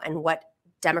right now and what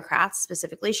Democrats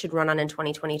specifically should run on in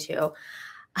 2022.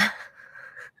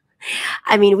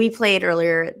 I mean, we played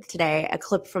earlier today a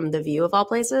clip from The View of all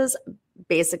places.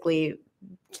 Basically,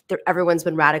 everyone's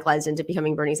been radicalized into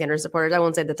becoming Bernie Sanders supporters. I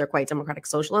won't say that they're quite democratic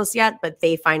socialists yet, but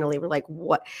they finally were like,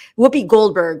 what? Whoopi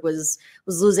Goldberg was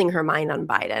losing her mind on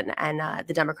Biden and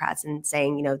the Democrats and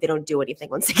saying, you know, they don't do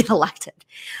anything once they get elected.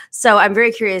 So I'm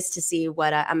very curious to see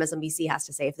what MSNBC has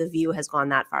to say if The View has gone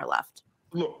that far left.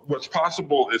 Look, what's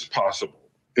possible is possible.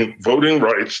 And voting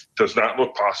rights does not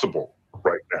look possible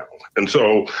right now. And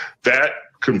so that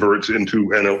converts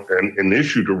into an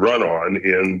issue to run on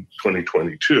in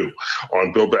 2022.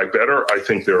 On Build Back Better, I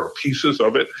think there are pieces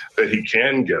of it that he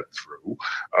can get through,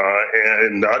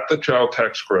 and not the child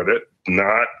tax credit,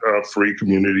 not free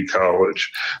community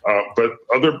college, but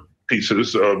other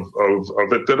pieces of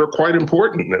it that are quite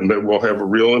important and that will have a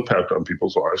real impact on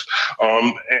people's lives,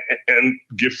 and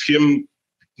give him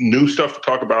new stuff to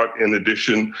talk about in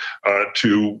addition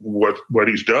to what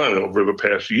he's done over the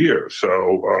past year. So,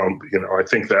 you know, I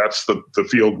think that's the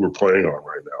field we're playing on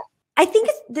right now. I think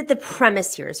that the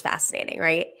premise here is fascinating,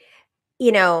 right?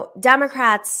 You know,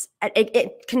 Democrats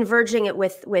converging it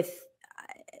with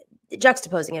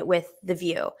juxtaposing it with The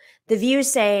View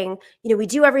saying, we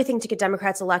do everything to get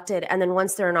Democrats elected, and then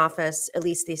once they're in office, at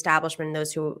least the establishment and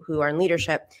those who are in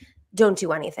leadership don't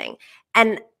do anything.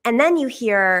 And then you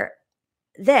hear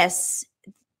this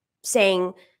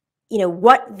saying,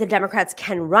 what the Democrats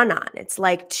can run on. It's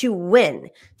like to win,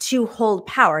 to hold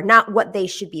power, not what they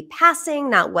should be passing,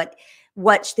 not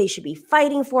what they should be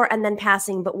fighting for and then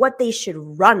passing, but what they should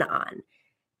run on,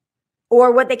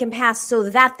 or what they can pass so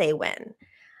that they win.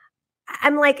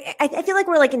 I'm like, I feel like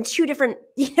we're like in two different,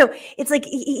 it's like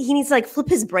he needs to like flip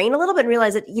his brain a little bit and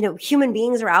realize that, human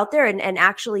beings are out there and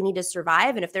actually need to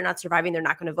survive. And if they're not surviving, they're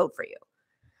not going to vote for you.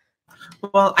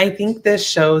 Well, I think this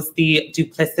shows the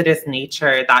duplicitous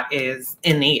nature that is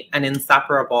innate and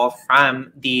inseparable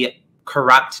from the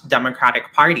corrupt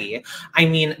Democratic Party. I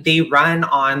mean, they run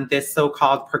on this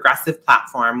so-called progressive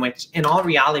platform, which in all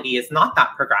reality is not that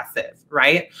progressive,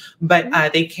 right?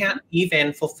 But they can't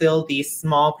even fulfill these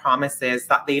small promises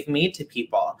that they've made to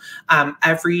people.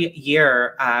 Every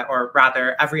year, or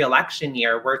rather every election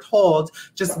year, we're told,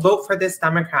 just vote for this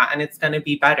Democrat and it's going to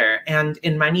be better. And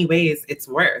in many ways, it's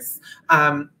worse.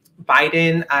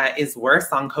 Biden is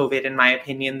worse on COVID, in my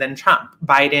opinion, than Trump.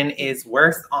 Biden is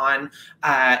worse on,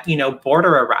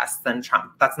 border arrests than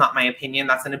Trump. That's not my opinion.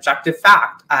 That's an objective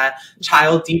fact.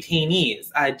 Child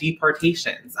detainees,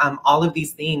 deportations, all of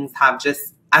these things have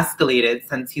just escalated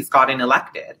since he's gotten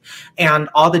elected. And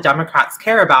all the Democrats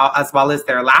care about, as well as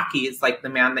their lackeys, like the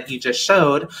man that you just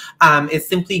showed, is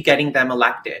simply getting them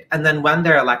elected. And then when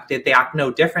they're elected, they act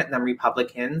no different than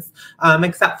Republicans,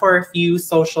 except for a few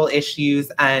social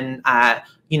issues and,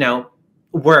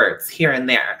 words here and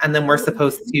there. And then we're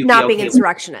supposed to not be being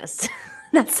insurrectionists.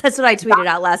 That's what I tweeted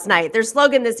out last night. Their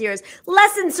slogan this year is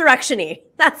less insurrection-y.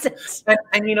 That's it.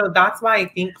 And that's why I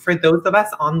think for those of us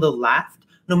on the left,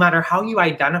 no matter how you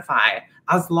identify,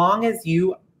 as long as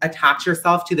you attach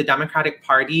yourself to the Democratic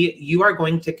Party, you are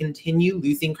going to continue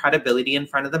losing credibility in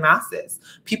front of the masses.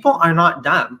 People are not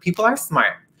dumb. People are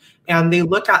smart. And they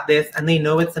look at this and they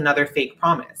know it's another fake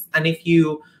promise. And if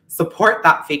you support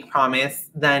that fake promise,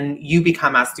 then you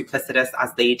become as duplicitous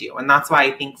as they do. And that's why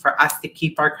I think for us to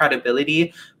keep our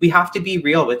credibility, we have to be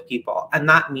real with people. And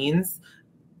that means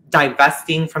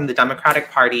divesting from the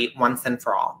Democratic Party once and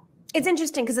for all. It's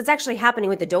interesting because it's actually happening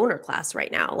with the donor class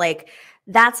right now. Like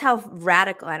that's how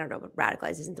radical, I don't know,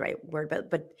 radicalized isn't the right word,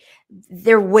 but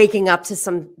they're waking up to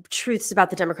some truths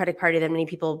about the Democratic Party that many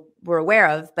people were aware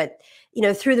of, but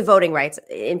through the voting rights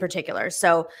in particular.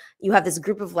 So you have this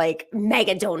group of like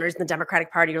mega donors in the Democratic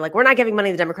Party. You're like, we're not giving money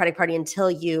to the Democratic Party until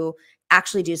you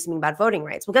actually do something about voting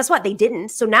rights. Well, guess what? They didn't.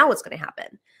 So now what's going to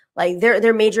happen? Like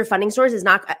their major funding source is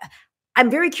not,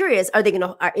 I'm very curious.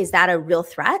 Is that a real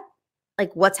threat?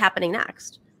 Like what's happening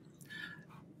next?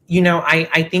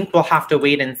 I think we'll have to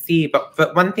wait and see.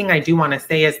 But one thing I do want to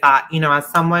say is that, as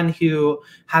someone who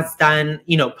has done,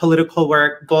 political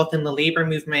work, both in the labor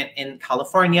movement in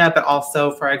California, but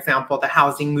also, for example, the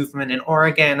housing movement in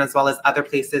Oregon, as well as other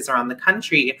places around the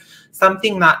country,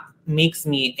 something that makes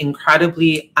me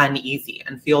incredibly uneasy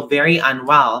and feel very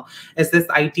unwell is this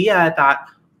idea that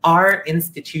our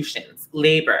institutions,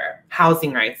 labor,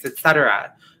 housing rights,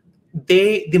 etc.,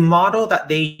 the model that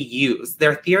they use,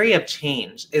 their theory of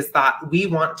change is that we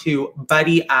want to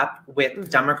buddy up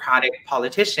with Democratic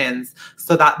politicians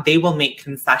so that they will make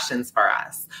concessions for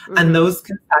us. And those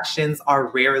concessions are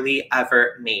rarely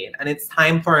ever made. And it's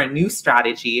time for a new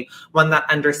strategy, one that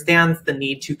understands the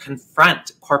need to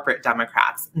confront corporate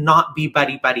Democrats, not be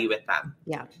buddy-buddy with them.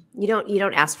 Yeah, you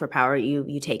don't ask for power,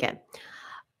 you take it.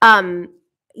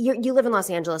 You live in Los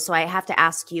Angeles, so I have to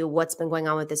ask you what's been going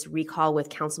on with this recall with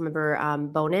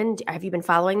Councilmember Bonin. Have you been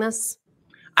following this?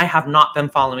 I have not been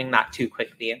following that too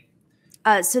quickly.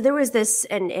 So there was this,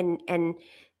 and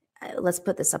let's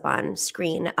put this up on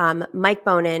screen. Mike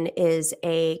Bonin is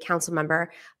a council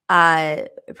member,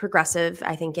 progressive,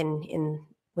 I think, in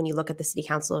when you look at the City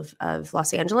Council of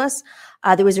Los Angeles.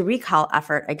 There was a recall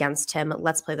effort against him.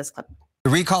 Let's play this clip. The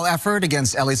recall effort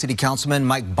against LA City Councilman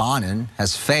Mike Bonin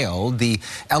has failed. The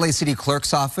LA City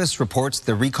Clerk's office reports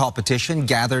the recall petition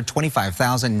gathered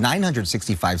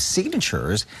 25,965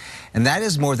 signatures, and that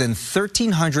is more than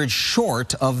 1,300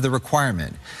 short of the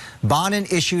requirement. Bonin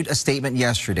issued a statement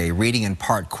yesterday reading in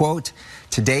part, quote,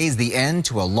 "Today is the end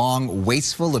to a long,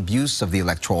 wasteful abuse of the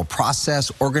electoral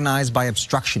process organized by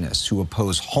obstructionists who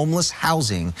oppose homeless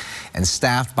housing and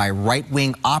staffed by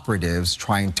right-wing operatives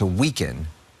trying to weaken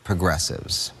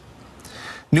progressives."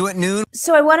 New at noon.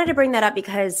 So I wanted to bring that up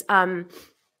because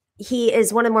he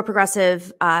is one of the more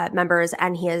progressive members,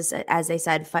 and he has, as they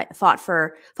said, fought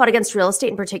against real estate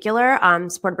in particular,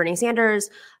 supported Bernie Sanders,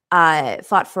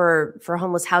 fought for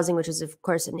homeless housing, which is of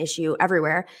course an issue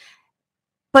everywhere.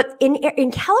 But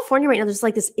in California right now, there's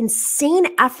like this insane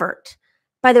effort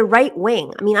by the right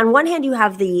wing. I mean, on one hand, you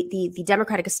have the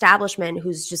Democratic establishment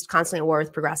who's just constantly at war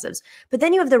with progressives. But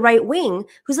then you have the right wing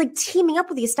who's like teaming up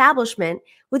with the establishment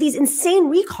with these insane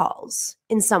recalls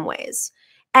in some ways.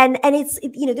 And it's,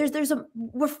 you know,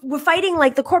 we're fighting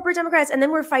like the corporate Democrats, and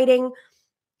then we're fighting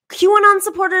QAnon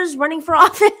supporters running for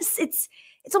office. It's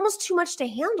almost too much to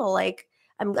handle. Like,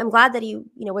 I'm glad that he,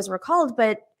 you know, wasn't recalled,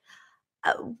 but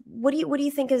what do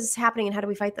you think is happening, and how do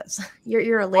we fight this?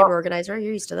 You're a labor organizer.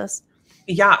 You're used to this.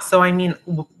 Yeah. So, I mean,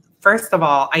 first of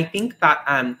all, I think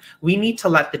that we need to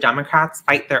let the Democrats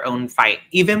fight their own fight.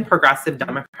 Even progressive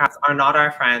Democrats are not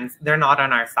our friends. They're not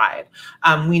on our side.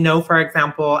 We know, for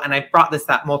example, and I've brought this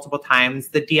up multiple times,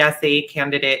 the DSA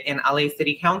candidate in LA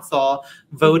City Council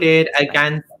voted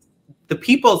against the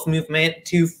People's Movement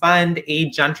to fund a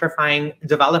gentrifying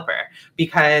developer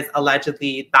because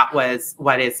allegedly that was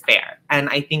what is fair. And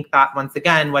I think that, once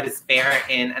again, what is fair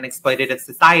in an exploitative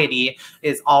society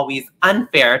is always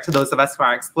unfair to those of us who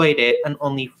are exploited and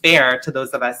only fair to those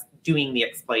of us doing the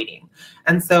exploiting.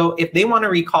 And so if they want to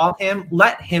recall him,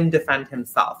 let him defend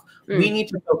himself. We need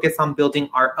to focus on building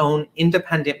our own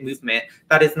independent movement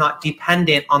that is not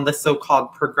dependent on the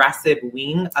so-called progressive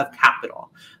wing of capital.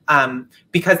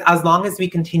 Because as long as we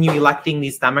continue electing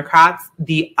these Democrats,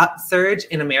 the upsurge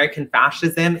in American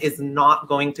fascism is not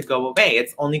going to go away.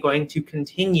 It's only going to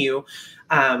continue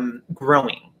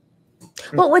growing.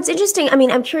 Well, what's interesting, I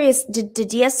mean, I'm curious, did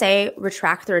DSA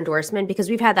retract their endorsement? Because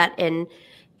we've had that in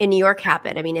New York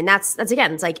happen. I mean, and that's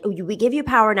again, it's like, oh, we gave you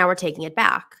power, now we're taking it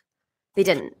back. They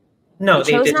didn't. No,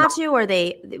 they chose not to, or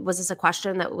was this a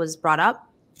question that was brought up?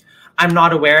 I'm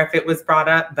not aware if it was brought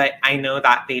up, but I know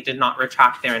that they did not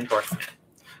retract their endorsement.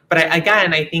 But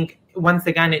I think, once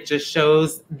again, it just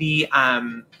shows the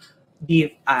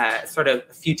sort of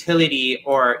futility,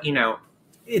 or, you know,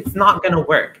 it's not going to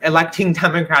work. Electing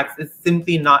Democrats is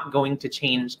simply not going to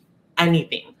change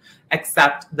anything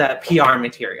except the PR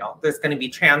material. There's going to be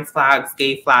trans flags,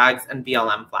 gay flags, and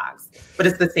BLM flags, but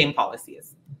it's the same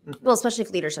policies. Well, especially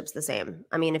if leadership's the same.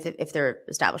 I mean, if they're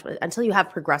establishment, until you have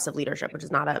progressive leadership, which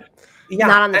is not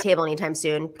on the table anytime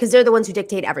soon, because they're the ones who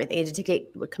dictate everything. They dictate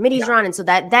what committees run, and so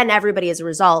that then everybody, as a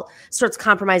result, starts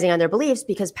compromising on their beliefs,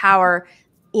 because power,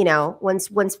 you know, once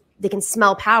they can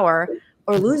smell power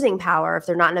or losing power, if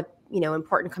they're not in a, you know,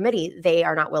 important committee, they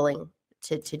are not willing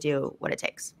to do what it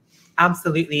takes.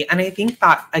 Absolutely. And I think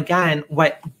that, again,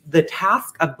 what the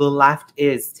task of the left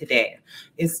is today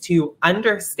is to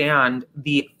understand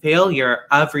the failure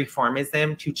of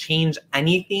reformism to change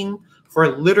anything for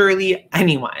literally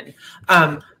anyone.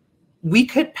 We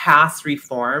could pass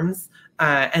reforms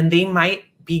and they might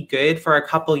be good for a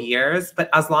couple years, but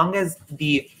as long as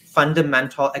the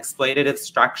fundamental exploitative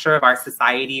structure of our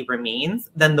society remains,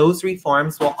 then those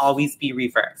reforms will always be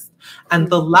reversed. And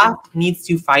the left needs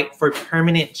to fight for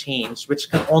permanent change,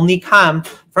 which can only come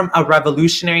from a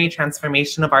revolutionary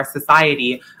transformation of our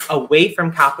society away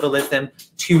from capitalism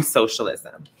to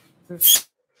socialism.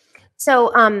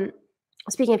 So,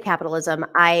 speaking of capitalism,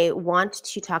 I want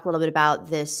to talk a little bit about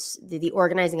the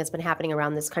organizing that's been happening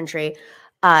around this country.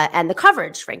 And the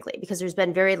coverage, frankly, because there's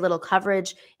been very little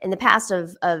coverage in the past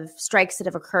of strikes that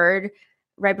have occurred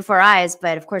right before our eyes.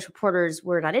 But of course, reporters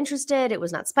were not interested. It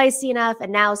was not spicy enough.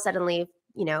 And now suddenly,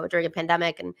 you know, during a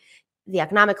pandemic and the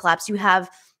economic collapse, you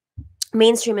have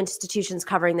mainstream institutions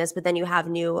covering this, but then you have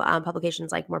new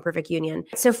publications like More Perfect Union.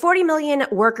 So 40 million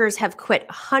workers have quit.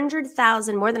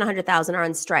 100,000, more than 100,000 are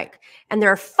on strike. And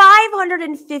there are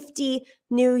 550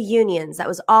 new unions. That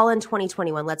was all in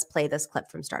 2021. Let's play this clip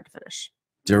from start to finish.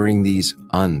 During these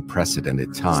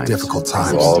unprecedented times, difficult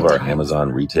times, all of our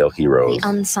Amazon retail heroes, the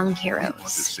unsung heroes, we want to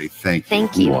say thank you.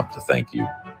 Thank you. We want to thank you.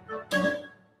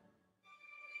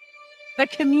 The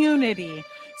community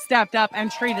stepped up and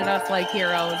treated us like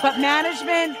heroes. But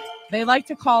management, they like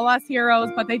to call us heroes,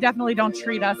 but they definitely don't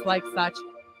treat us like such.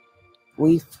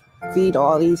 We feed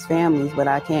all these families, but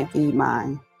I can't feed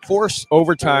mine. Forced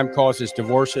overtime causes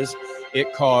divorces.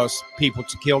 It causes people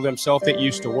to kill themselves that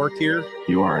used to work here.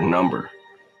 You are a number.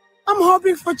 I'm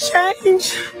hoping for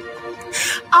change.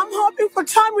 I'm hoping for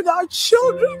time with our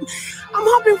children. I'm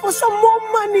hoping for some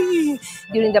more money.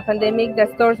 During the pandemic,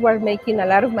 the stores were making a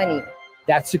lot of money.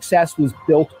 That success was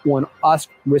built on us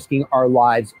risking our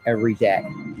lives every day.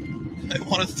 I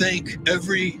want to thank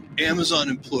every Amazon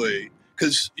employee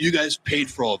because you guys paid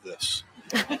for all this.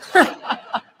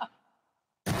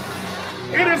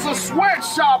 It is a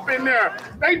sweatshop in there.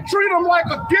 They treat them like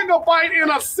a gigabyte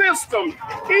in a system.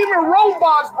 Even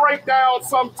robots break down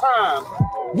sometimes.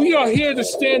 We are here to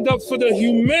stand up for the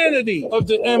humanity of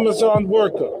the Amazon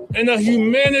worker and the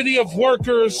humanity of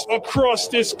workers across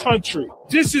this country.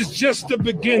 This is just the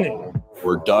beginning.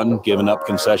 We're done giving up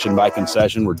concession by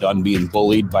concession. We're done being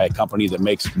bullied by a company that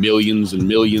makes millions and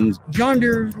millions. John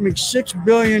Deere makes $6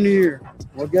 billion a year.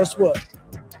 Well, guess what?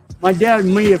 My dad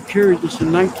may have carried this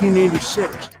in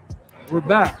 1986. We're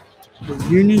back. We're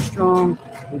union strong.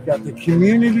 We've got the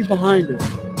community behind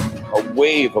us. A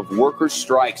wave of workers'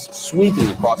 strikes sweeping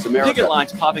across America. Picket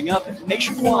lines popping up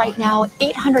nationwide. Right now,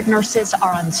 800 nurses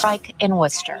are on strike in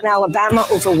Worcester. In Alabama,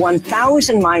 over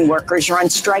 1,000 mine workers are on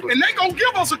strike. And they gonna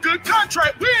give us a good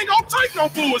contract. We ain't gonna take no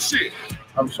bullshit.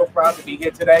 I'm so proud to be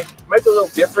here today. It might be a little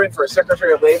different for a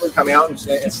Secretary of Labor coming out and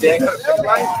staying on the picket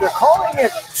line. They're calling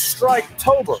it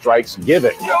Strike-tober. Strikes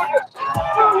giving. We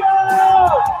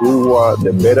want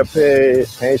the better pay,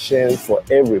 pension for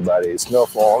everybody. It's not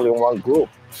for only one group.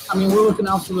 I mean, we're looking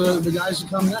out for the guys who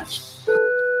come next.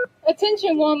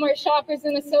 Attention Walmart shoppers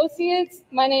and associates.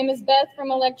 My name is Beth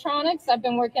from Electronics. I've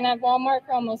been working at Walmart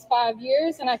for almost 5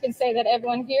 years, and I can say that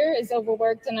everyone here is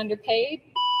overworked and underpaid.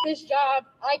 This job,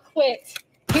 I quit.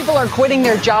 People are quitting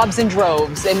their jobs in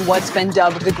droves in what's been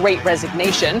dubbed the Great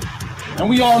Resignation. And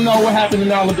we all know what happened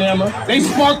in Alabama. They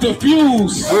sparked a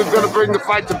fuse. We're going to bring the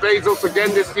fight to Bezos again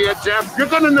this year, Jeff. You're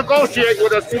going to negotiate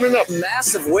with us soon enough.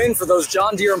 Massive win for those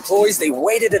John Deere employees. They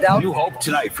waited it out. New hope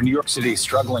tonight for New York City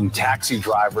struggling taxi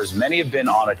drivers. Many have been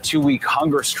on a 2-week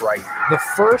hunger strike. The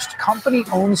first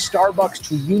company-owned Starbucks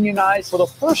to unionize. For the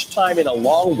first time in a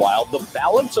long while, the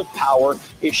balance of power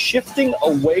is shifting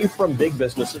away from big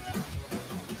businesses.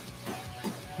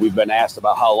 We've been asked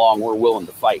about how long we're willing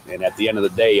to fight, and at the end of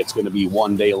the day, it's going to be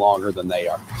one day longer than they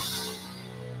are.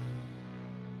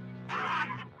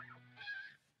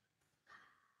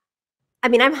 I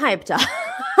mean, I'm hyped up,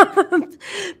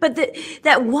 but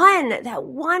that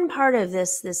one part of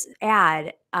this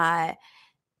ad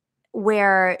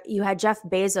where you had Jeff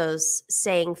Bezos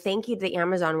saying, "Thank you to the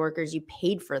Amazon workers, you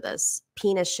paid for this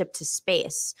penis shipped to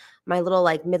space. My little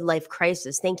like midlife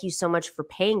crisis. Thank you so much for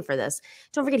paying for this."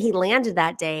 Don't forget, he landed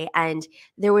that day and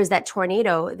there was that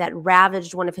tornado that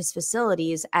ravaged one of his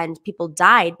facilities and people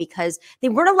died because they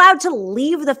weren't allowed to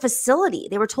leave the facility.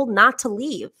 They were told not to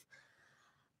leave.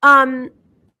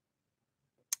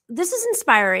 This is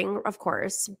inspiring, of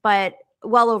course, but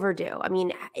well overdue. I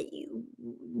mean,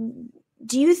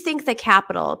 do you think the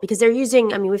Capitol, because they're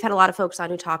using, I mean, we've had a lot of folks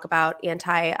on who talk about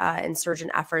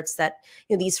anti-insurgent efforts that,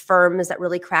 you know, these firms that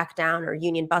really crack down are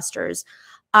union busters.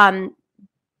 But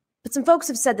some folks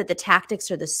have said that the tactics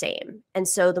are the same. And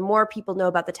so the more people know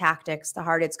about the tactics, the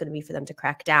harder it's going to be for them to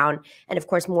crack down. And of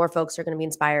course, more folks are going to be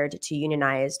inspired to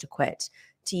unionize, to quit,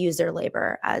 to use their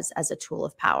labor as a tool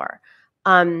of power.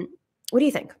 What do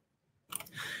you think?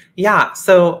 Yeah,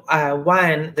 so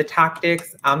one, the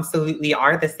tactics absolutely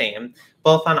are the same,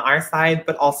 both on our side,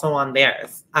 but also on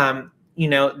theirs. You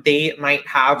know, they might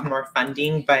have more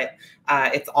funding, but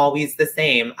it's always the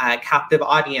same. Captive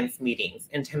audience meetings,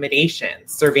 intimidation,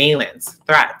 surveillance,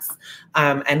 threats.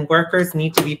 And workers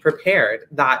need to be prepared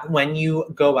that when you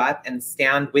go up and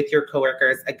stand with your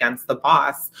coworkers against the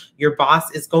boss, your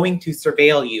boss is going to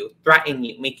surveil you, threaten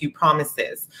you, make you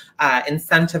promises,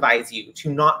 incentivize you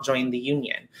to not join the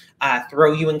union,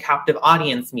 throw you in captive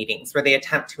audience meetings where they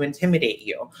attempt to intimidate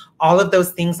you. All of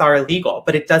those things are illegal,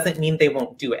 but it doesn't mean they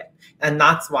won't do it. And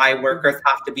that's why workers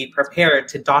have to be prepared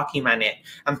to document it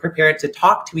and prepared to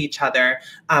talk to each other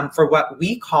for what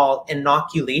we call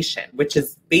inoculation, which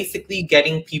is basically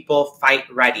getting people fight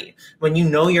ready. When you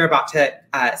know you're about to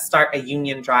start a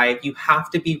union drive, you have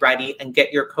to be ready and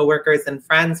get your coworkers and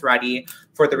friends ready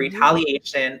for the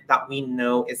retaliation that we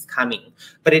know is coming.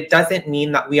 But it doesn't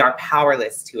mean that we are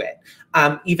powerless to it.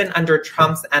 Even under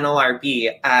Trump's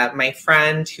NLRB, my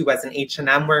friend who was an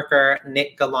H&M worker,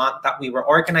 Nick Gallant, that we were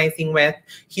organizing with,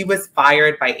 he was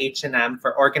fired by H&M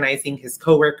for organizing his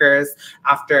coworkers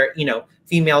after, you know,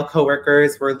 female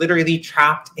coworkers were literally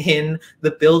trapped in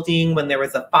the building when there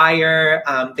was a fire.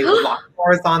 They would lock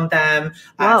doors on them,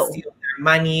 steal their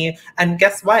money. And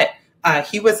guess what?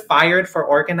 He was fired for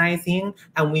organizing,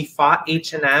 and we fought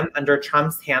H&M under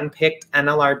Trump's handpicked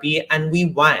NLRB, and we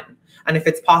won. And if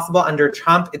it's possible under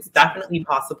Trump, it's definitely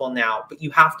possible now. But you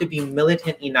have to be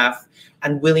militant enough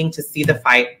and willing to see the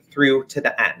fight through to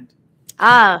the end.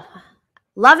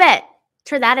 Love it.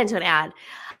 Turn that into an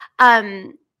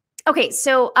ad. Okay,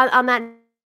 so on that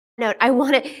note, I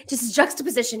want to just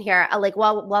juxtaposition here. Like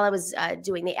while I was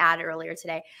doing the ad earlier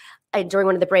today, during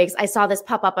one of the breaks, I saw this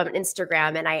pop up on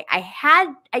Instagram, and I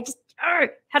just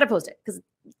had to post it because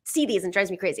see these and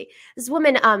drives me crazy. This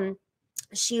woman,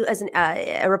 she was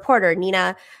a reporter,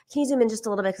 Nina. Can you zoom in just a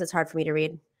little bit because it's hard for me to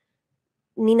read?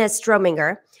 Nina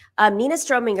Strominger. Nina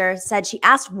Strominger said she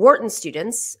asked Wharton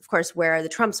students, of course, where the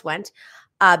Trumps went,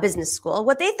 business school,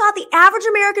 what they thought the average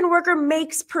American worker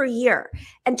makes per year.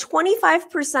 And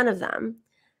 25% of them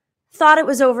thought it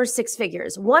was over six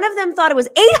figures. One of them thought it was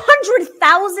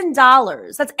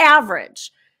 $800,000. That's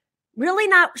average. Really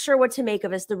not sure what to make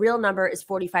of this. The real number is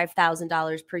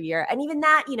 $45,000 per year. And even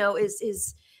that, you know,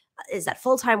 is that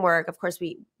full-time work. Of course,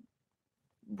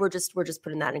 we're just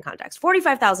putting that in context.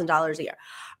 $45,000 a year.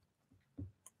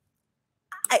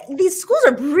 These schools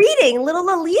are breeding little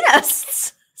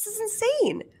elitists. This is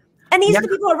insane. And these are the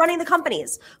people who are running the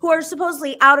companies who are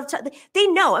supposedly out of touch. They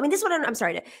know. I mean, this is what I'm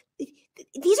sorry.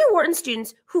 These are Wharton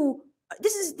students who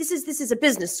this is a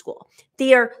business school.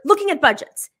 They are looking at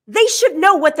budgets. They should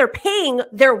know what they're paying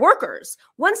their workers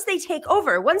once they take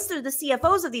over. Once they're the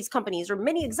CFOs of these companies or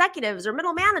mini executives or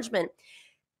middle management,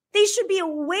 they should be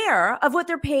aware of what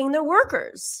they're paying their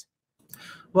workers.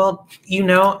 Well, you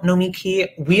know, Nomiki,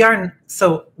 we are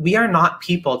not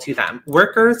people to them.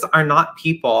 Workers are not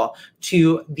people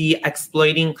to the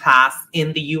exploiting class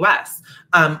in the US.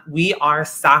 We are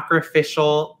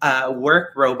sacrificial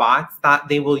work robots that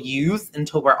they will use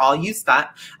until we're all used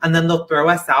up, and then they'll throw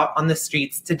us out on the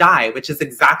streets to die, which is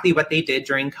exactly what they did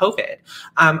during COVID.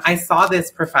 I saw this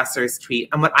professor's tweet,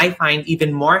 and what I find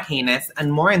even more heinous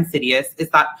and more insidious is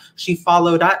that she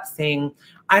followed up saying,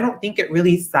 I don't think it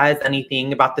really says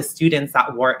anything about the students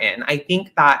at Wharton. I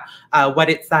think that what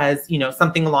it says, you know,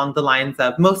 something along the lines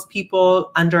of most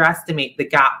people underestimate the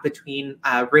gap between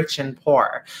rich and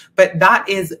poor. But that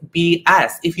is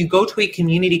BS. If you go to a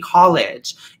community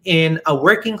college in a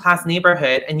working class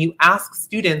neighborhood and you ask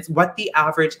students what the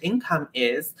average income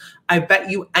is, I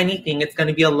bet you anything it's going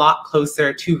to be a lot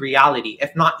closer to reality,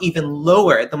 if not even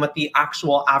lower than what the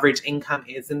actual average income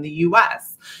is in the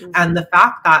US. Mm-hmm. And the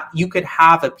fact that you could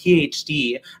have a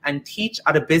PhD and teach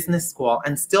at a business school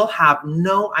and still have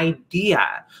no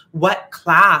idea what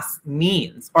class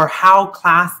means or how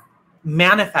class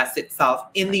manifests itself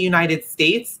in the United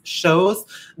States shows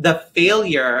the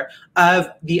failure of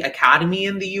the academy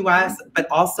in the US, but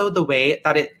also the way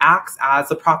that it acts as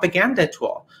a propaganda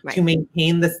tool to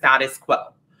maintain the status quo.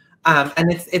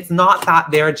 And it's not that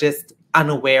they're just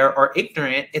unaware or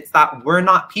ignorant. It's that we're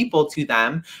not people to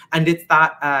them. And it's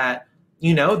that,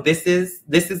 you know, this is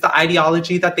the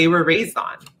ideology that they were raised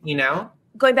on, you know?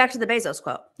 Going back to the Bezos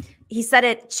quote, he said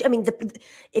it, I mean,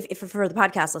 if for the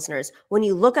podcast listeners, when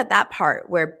you look at that part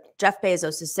where Jeff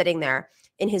Bezos is sitting there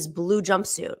in his blue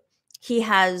jumpsuit, he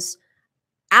has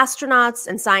astronauts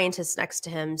and scientists next to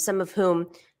him, some of whom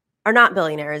are not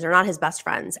billionaires or not his best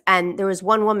friends. And there was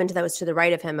one woman that was to the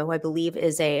right of him, who I believe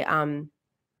is an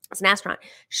astronaut.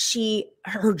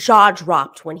 Her jaw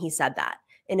dropped when he said that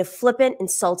in a flippant,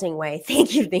 insulting way.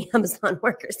 Thank you to the Amazon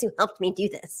workers who helped me do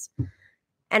this.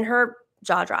 And her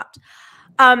jaw dropped.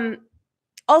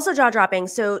 Also jaw dropping.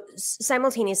 So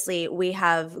simultaneously, we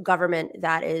have government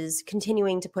that is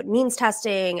continuing to put means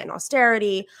testing and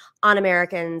austerity on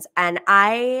Americans. And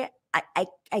I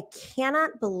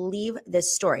cannot believe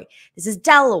this story. This is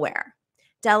Delaware.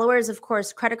 Delaware is, of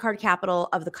course, credit card capital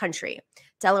of the country.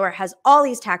 Delaware has all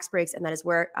these tax breaks, and that is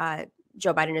where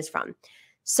Joe Biden is from.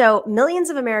 So millions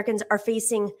of Americans are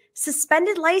facing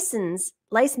suspended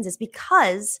licenses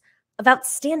because of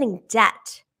outstanding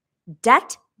debt.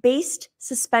 Debt-based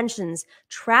suspensions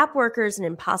trap workers in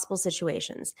impossible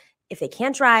situations. If they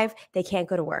can't drive, they can't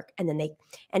go to work, and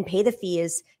then pay the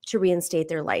fees to reinstate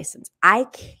their license. I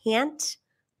can't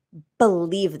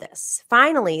believe this.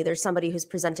 Finally, there's somebody who's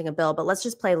presenting a bill, but let's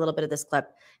just play a little bit of this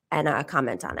clip and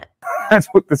comment on it. That's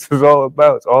what this is all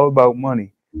about. It's all about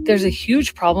money. There's a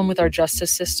huge problem with our justice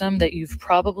system that you've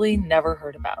probably never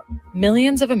heard about.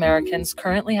 Millions of Americans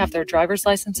currently have their driver's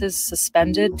licenses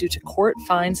suspended due to court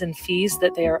fines and fees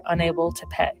that they are unable to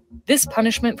pay. This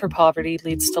punishment for poverty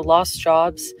leads to lost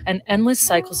jobs and endless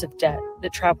cycles of debt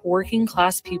that trap working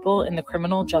class people in the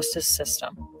criminal justice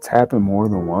system. It's happened more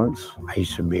than once. I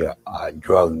used to be a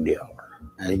drug dealer,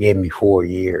 and they gave me 4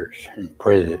 years in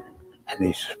prison. And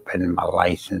they suspended my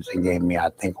license and gave me, I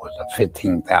think it was a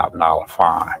 $15,000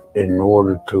 fine. In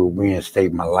order to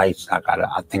reinstate my license, I got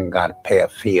to pay a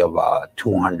fee of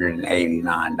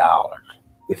 $289.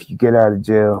 If you get out of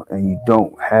jail and you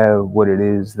don't have what it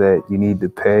is that you need to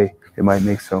pay, it might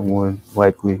make someone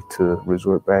likely to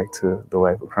resort back to the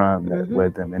life of crime that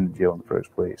led them into jail in the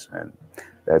first place. And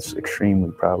that's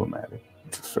extremely problematic.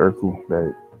 It's a circle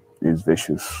that is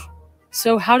vicious.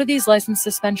 So how do these license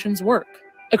suspensions work?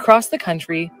 Across the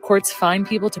country, courts fine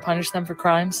people to punish them for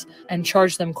crimes and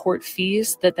charge them court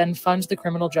fees that then fund the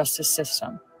criminal justice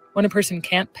system. When a person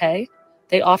can't pay,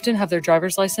 they often have their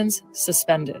driver's license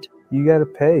suspended. you got to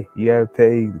pay. You got to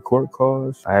pay the court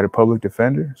costs. I had a public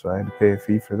defender, so I had to pay a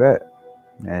fee for that.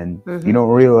 And you don't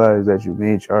realize that you're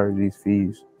being charged these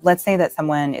fees. Let's say that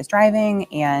someone is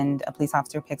driving and a police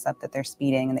officer picks up that they're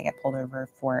speeding and they get pulled over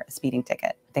for a speeding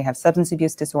ticket. They have substance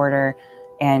abuse disorder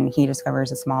and he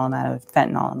discovers a small amount of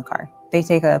fentanyl in the car. They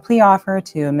take a plea offer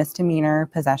to a misdemeanor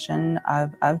possession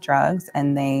of drugs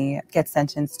and they get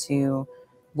sentenced to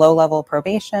low-level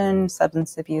probation,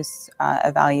 substance abuse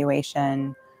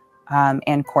evaluation,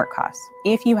 and court costs.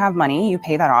 If you have money, you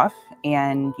pay that off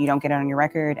and you don't get it on your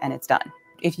record and it's done.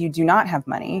 If you do not have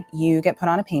money, you get put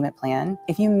on a payment plan.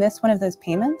 If you miss one of those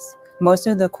payments, most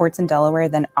of the courts in Delaware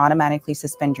then automatically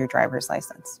suspend your driver's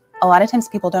license. A lot of times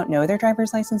people don't know their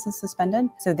driver's license is suspended,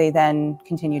 so they then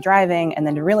continue driving, and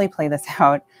then to really play this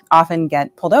out, often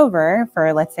get pulled over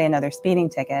for, let's say, another speeding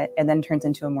ticket, and then turns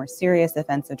into a more serious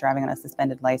offense of driving on a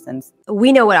suspended license.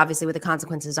 We know what the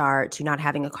consequences are to not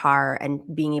having a car and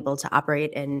being able to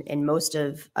operate in most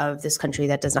of this country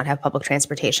that does not have public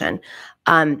transportation.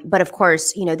 But of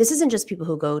course, this isn't just people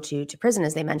who go to prison,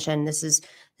 as they mentioned. This is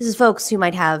folks who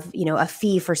might have, a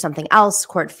fee for something else,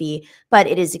 court fee, but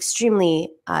it is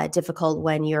extremely difficult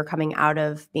when you're coming out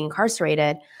of being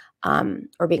incarcerated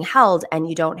or being held and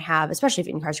you don't have, especially if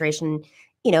incarceration,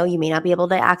 you may not be able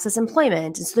to access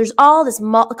employment. And so there's all this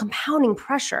compounding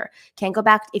pressure. Can't go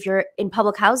back. If you're in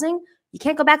public housing, you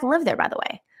can't go back and live there, by the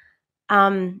way.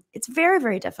 It's very,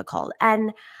 very difficult.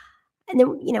 And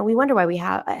then, we wonder why we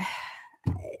have,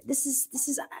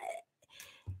 it's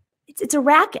a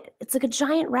racket. It's like a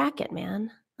giant racket, man.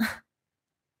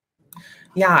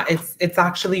 Yeah, it's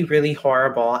actually really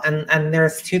horrible. And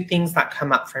there's two things that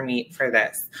come up for me for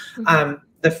this.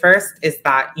 The first is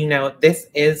that, this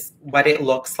is what it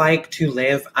looks like to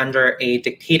live under a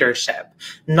dictatorship,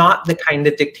 not the kind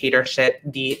of dictatorship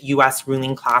the US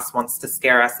ruling class wants to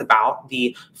scare us about,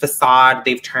 the facade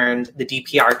they've turned the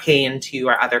DPRK into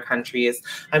or other countries.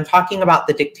 I'm talking about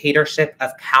the dictatorship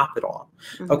of capital.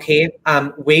 Okay,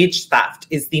 wage theft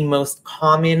is the most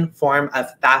common form of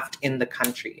theft in the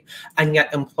country, and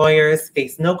yet employers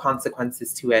face no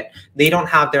consequences to it. They don't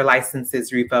have their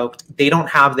licenses revoked. They don't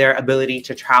have their ability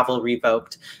to travel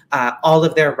revoked. All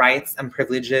of their rights and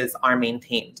privileges are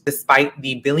maintained, despite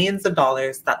the billions of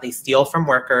dollars that they steal from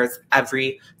workers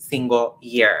every single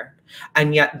year.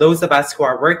 And yet those of us who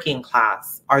are working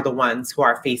class are the ones who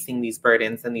are facing these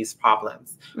burdens and these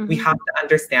problems. We have to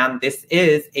understand this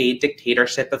is a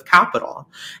dictatorship of capital.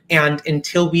 And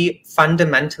until we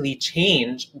fundamentally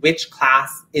change which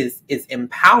class is in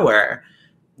power,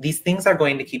 these things are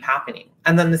going to keep happening.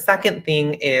 And then the second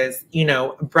thing is,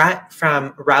 Brett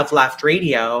from Rev Left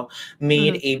Radio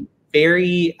made a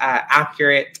very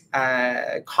accurate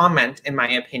comment, in my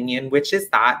opinion, which is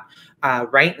that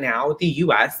right now, the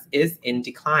US is in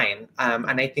decline.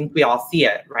 And I think we all see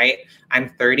it, right? I'm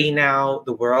 30 now.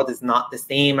 The world is not the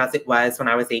same as it was when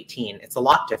I was 18. It's a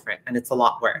lot different and it's a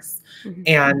lot worse.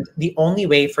 And the only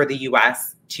way for the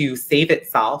US to save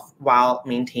itself while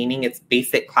maintaining its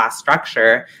basic class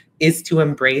structure is to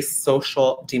embrace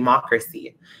social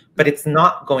democracy. But it's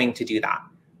not going to do that.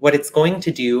 What it's going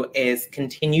to do is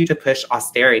continue to push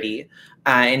austerity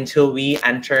until we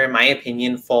enter, in my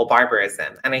opinion, full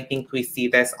barbarism. And I think we see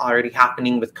this already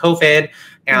happening with COVID.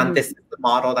 And this is the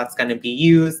model that's going to be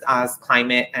used as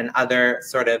climate and other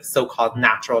sort of so-called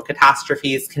natural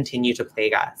catastrophes continue to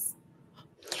plague us.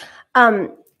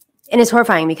 And it's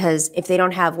horrifying because if they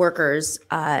don't have workers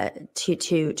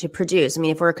to produce,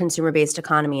 if we're a consumer-based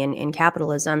economy in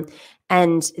capitalism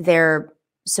and they're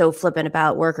so flippant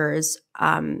about workers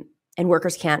and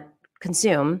workers can't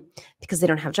consume because they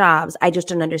don't have jobs, I just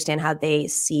don't understand how they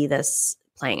see this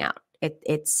playing out.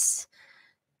 It's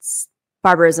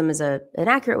barbarism is an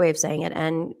accurate way of saying it,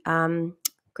 and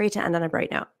great to end on a bright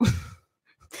note.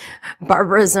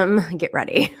 Barbarism, get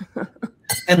ready.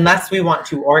 Unless we want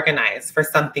to organize for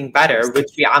something better,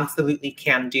 which we absolutely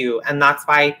can do. And that's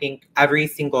why I think every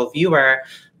single viewer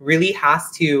really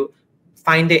has to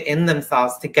find it in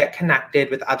themselves to get connected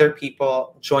with other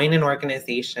people, join an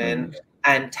organization,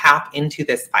 and tap into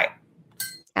this fight.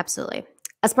 Absolutely.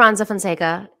 Esperanza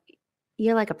Fonseca,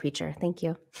 you're like a preacher. Thank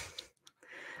you.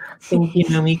 Thank you,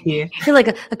 Nomiki. You're like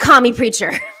a commie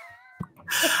preacher.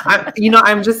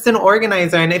 I'm just an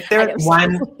organizer. And if there's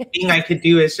one thing I could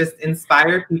do is just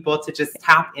inspire people to just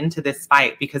tap into this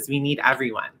fight because we need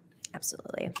everyone.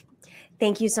 Absolutely.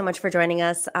 Thank you so much for joining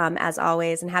us, as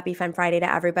always, and happy Femme Friday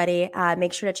to everybody.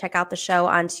 Make sure to check out the show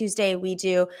on Tuesday. We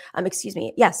do,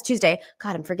 Tuesday.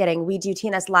 God, I'm forgetting. We do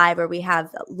TNS Live, where we have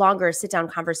longer sit-down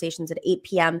conversations at 8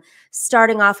 p.m.,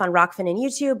 starting off on Rockfin and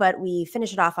YouTube, but we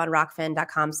finish it off on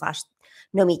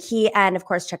rockfin.com/NomiKey. And of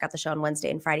course, check out the show on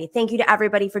Wednesday and Friday. Thank you to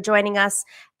everybody for joining us.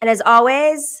 And as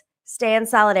always, stay in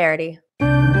solidarity. The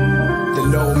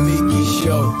NomiKey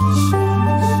Show.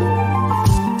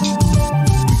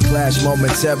 Clash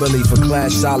momentarily for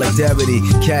class solidarity.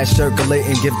 Cash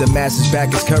circulating, give the masses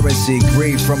back its currency.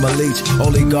 Greed from a leech,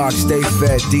 oligarchs stay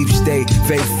fed. Deep state,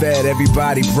 fake fed,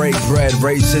 everybody break bread.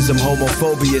 Racism,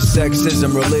 homophobia,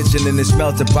 sexism, religion in this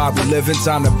melting pot we live in.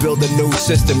 Time to build a new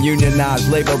system, unionize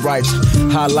labor rights.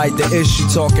 Highlight the issue,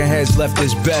 talking heads left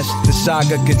is best. The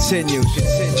saga continues.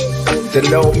 The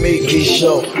NomiKey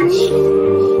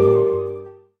Show.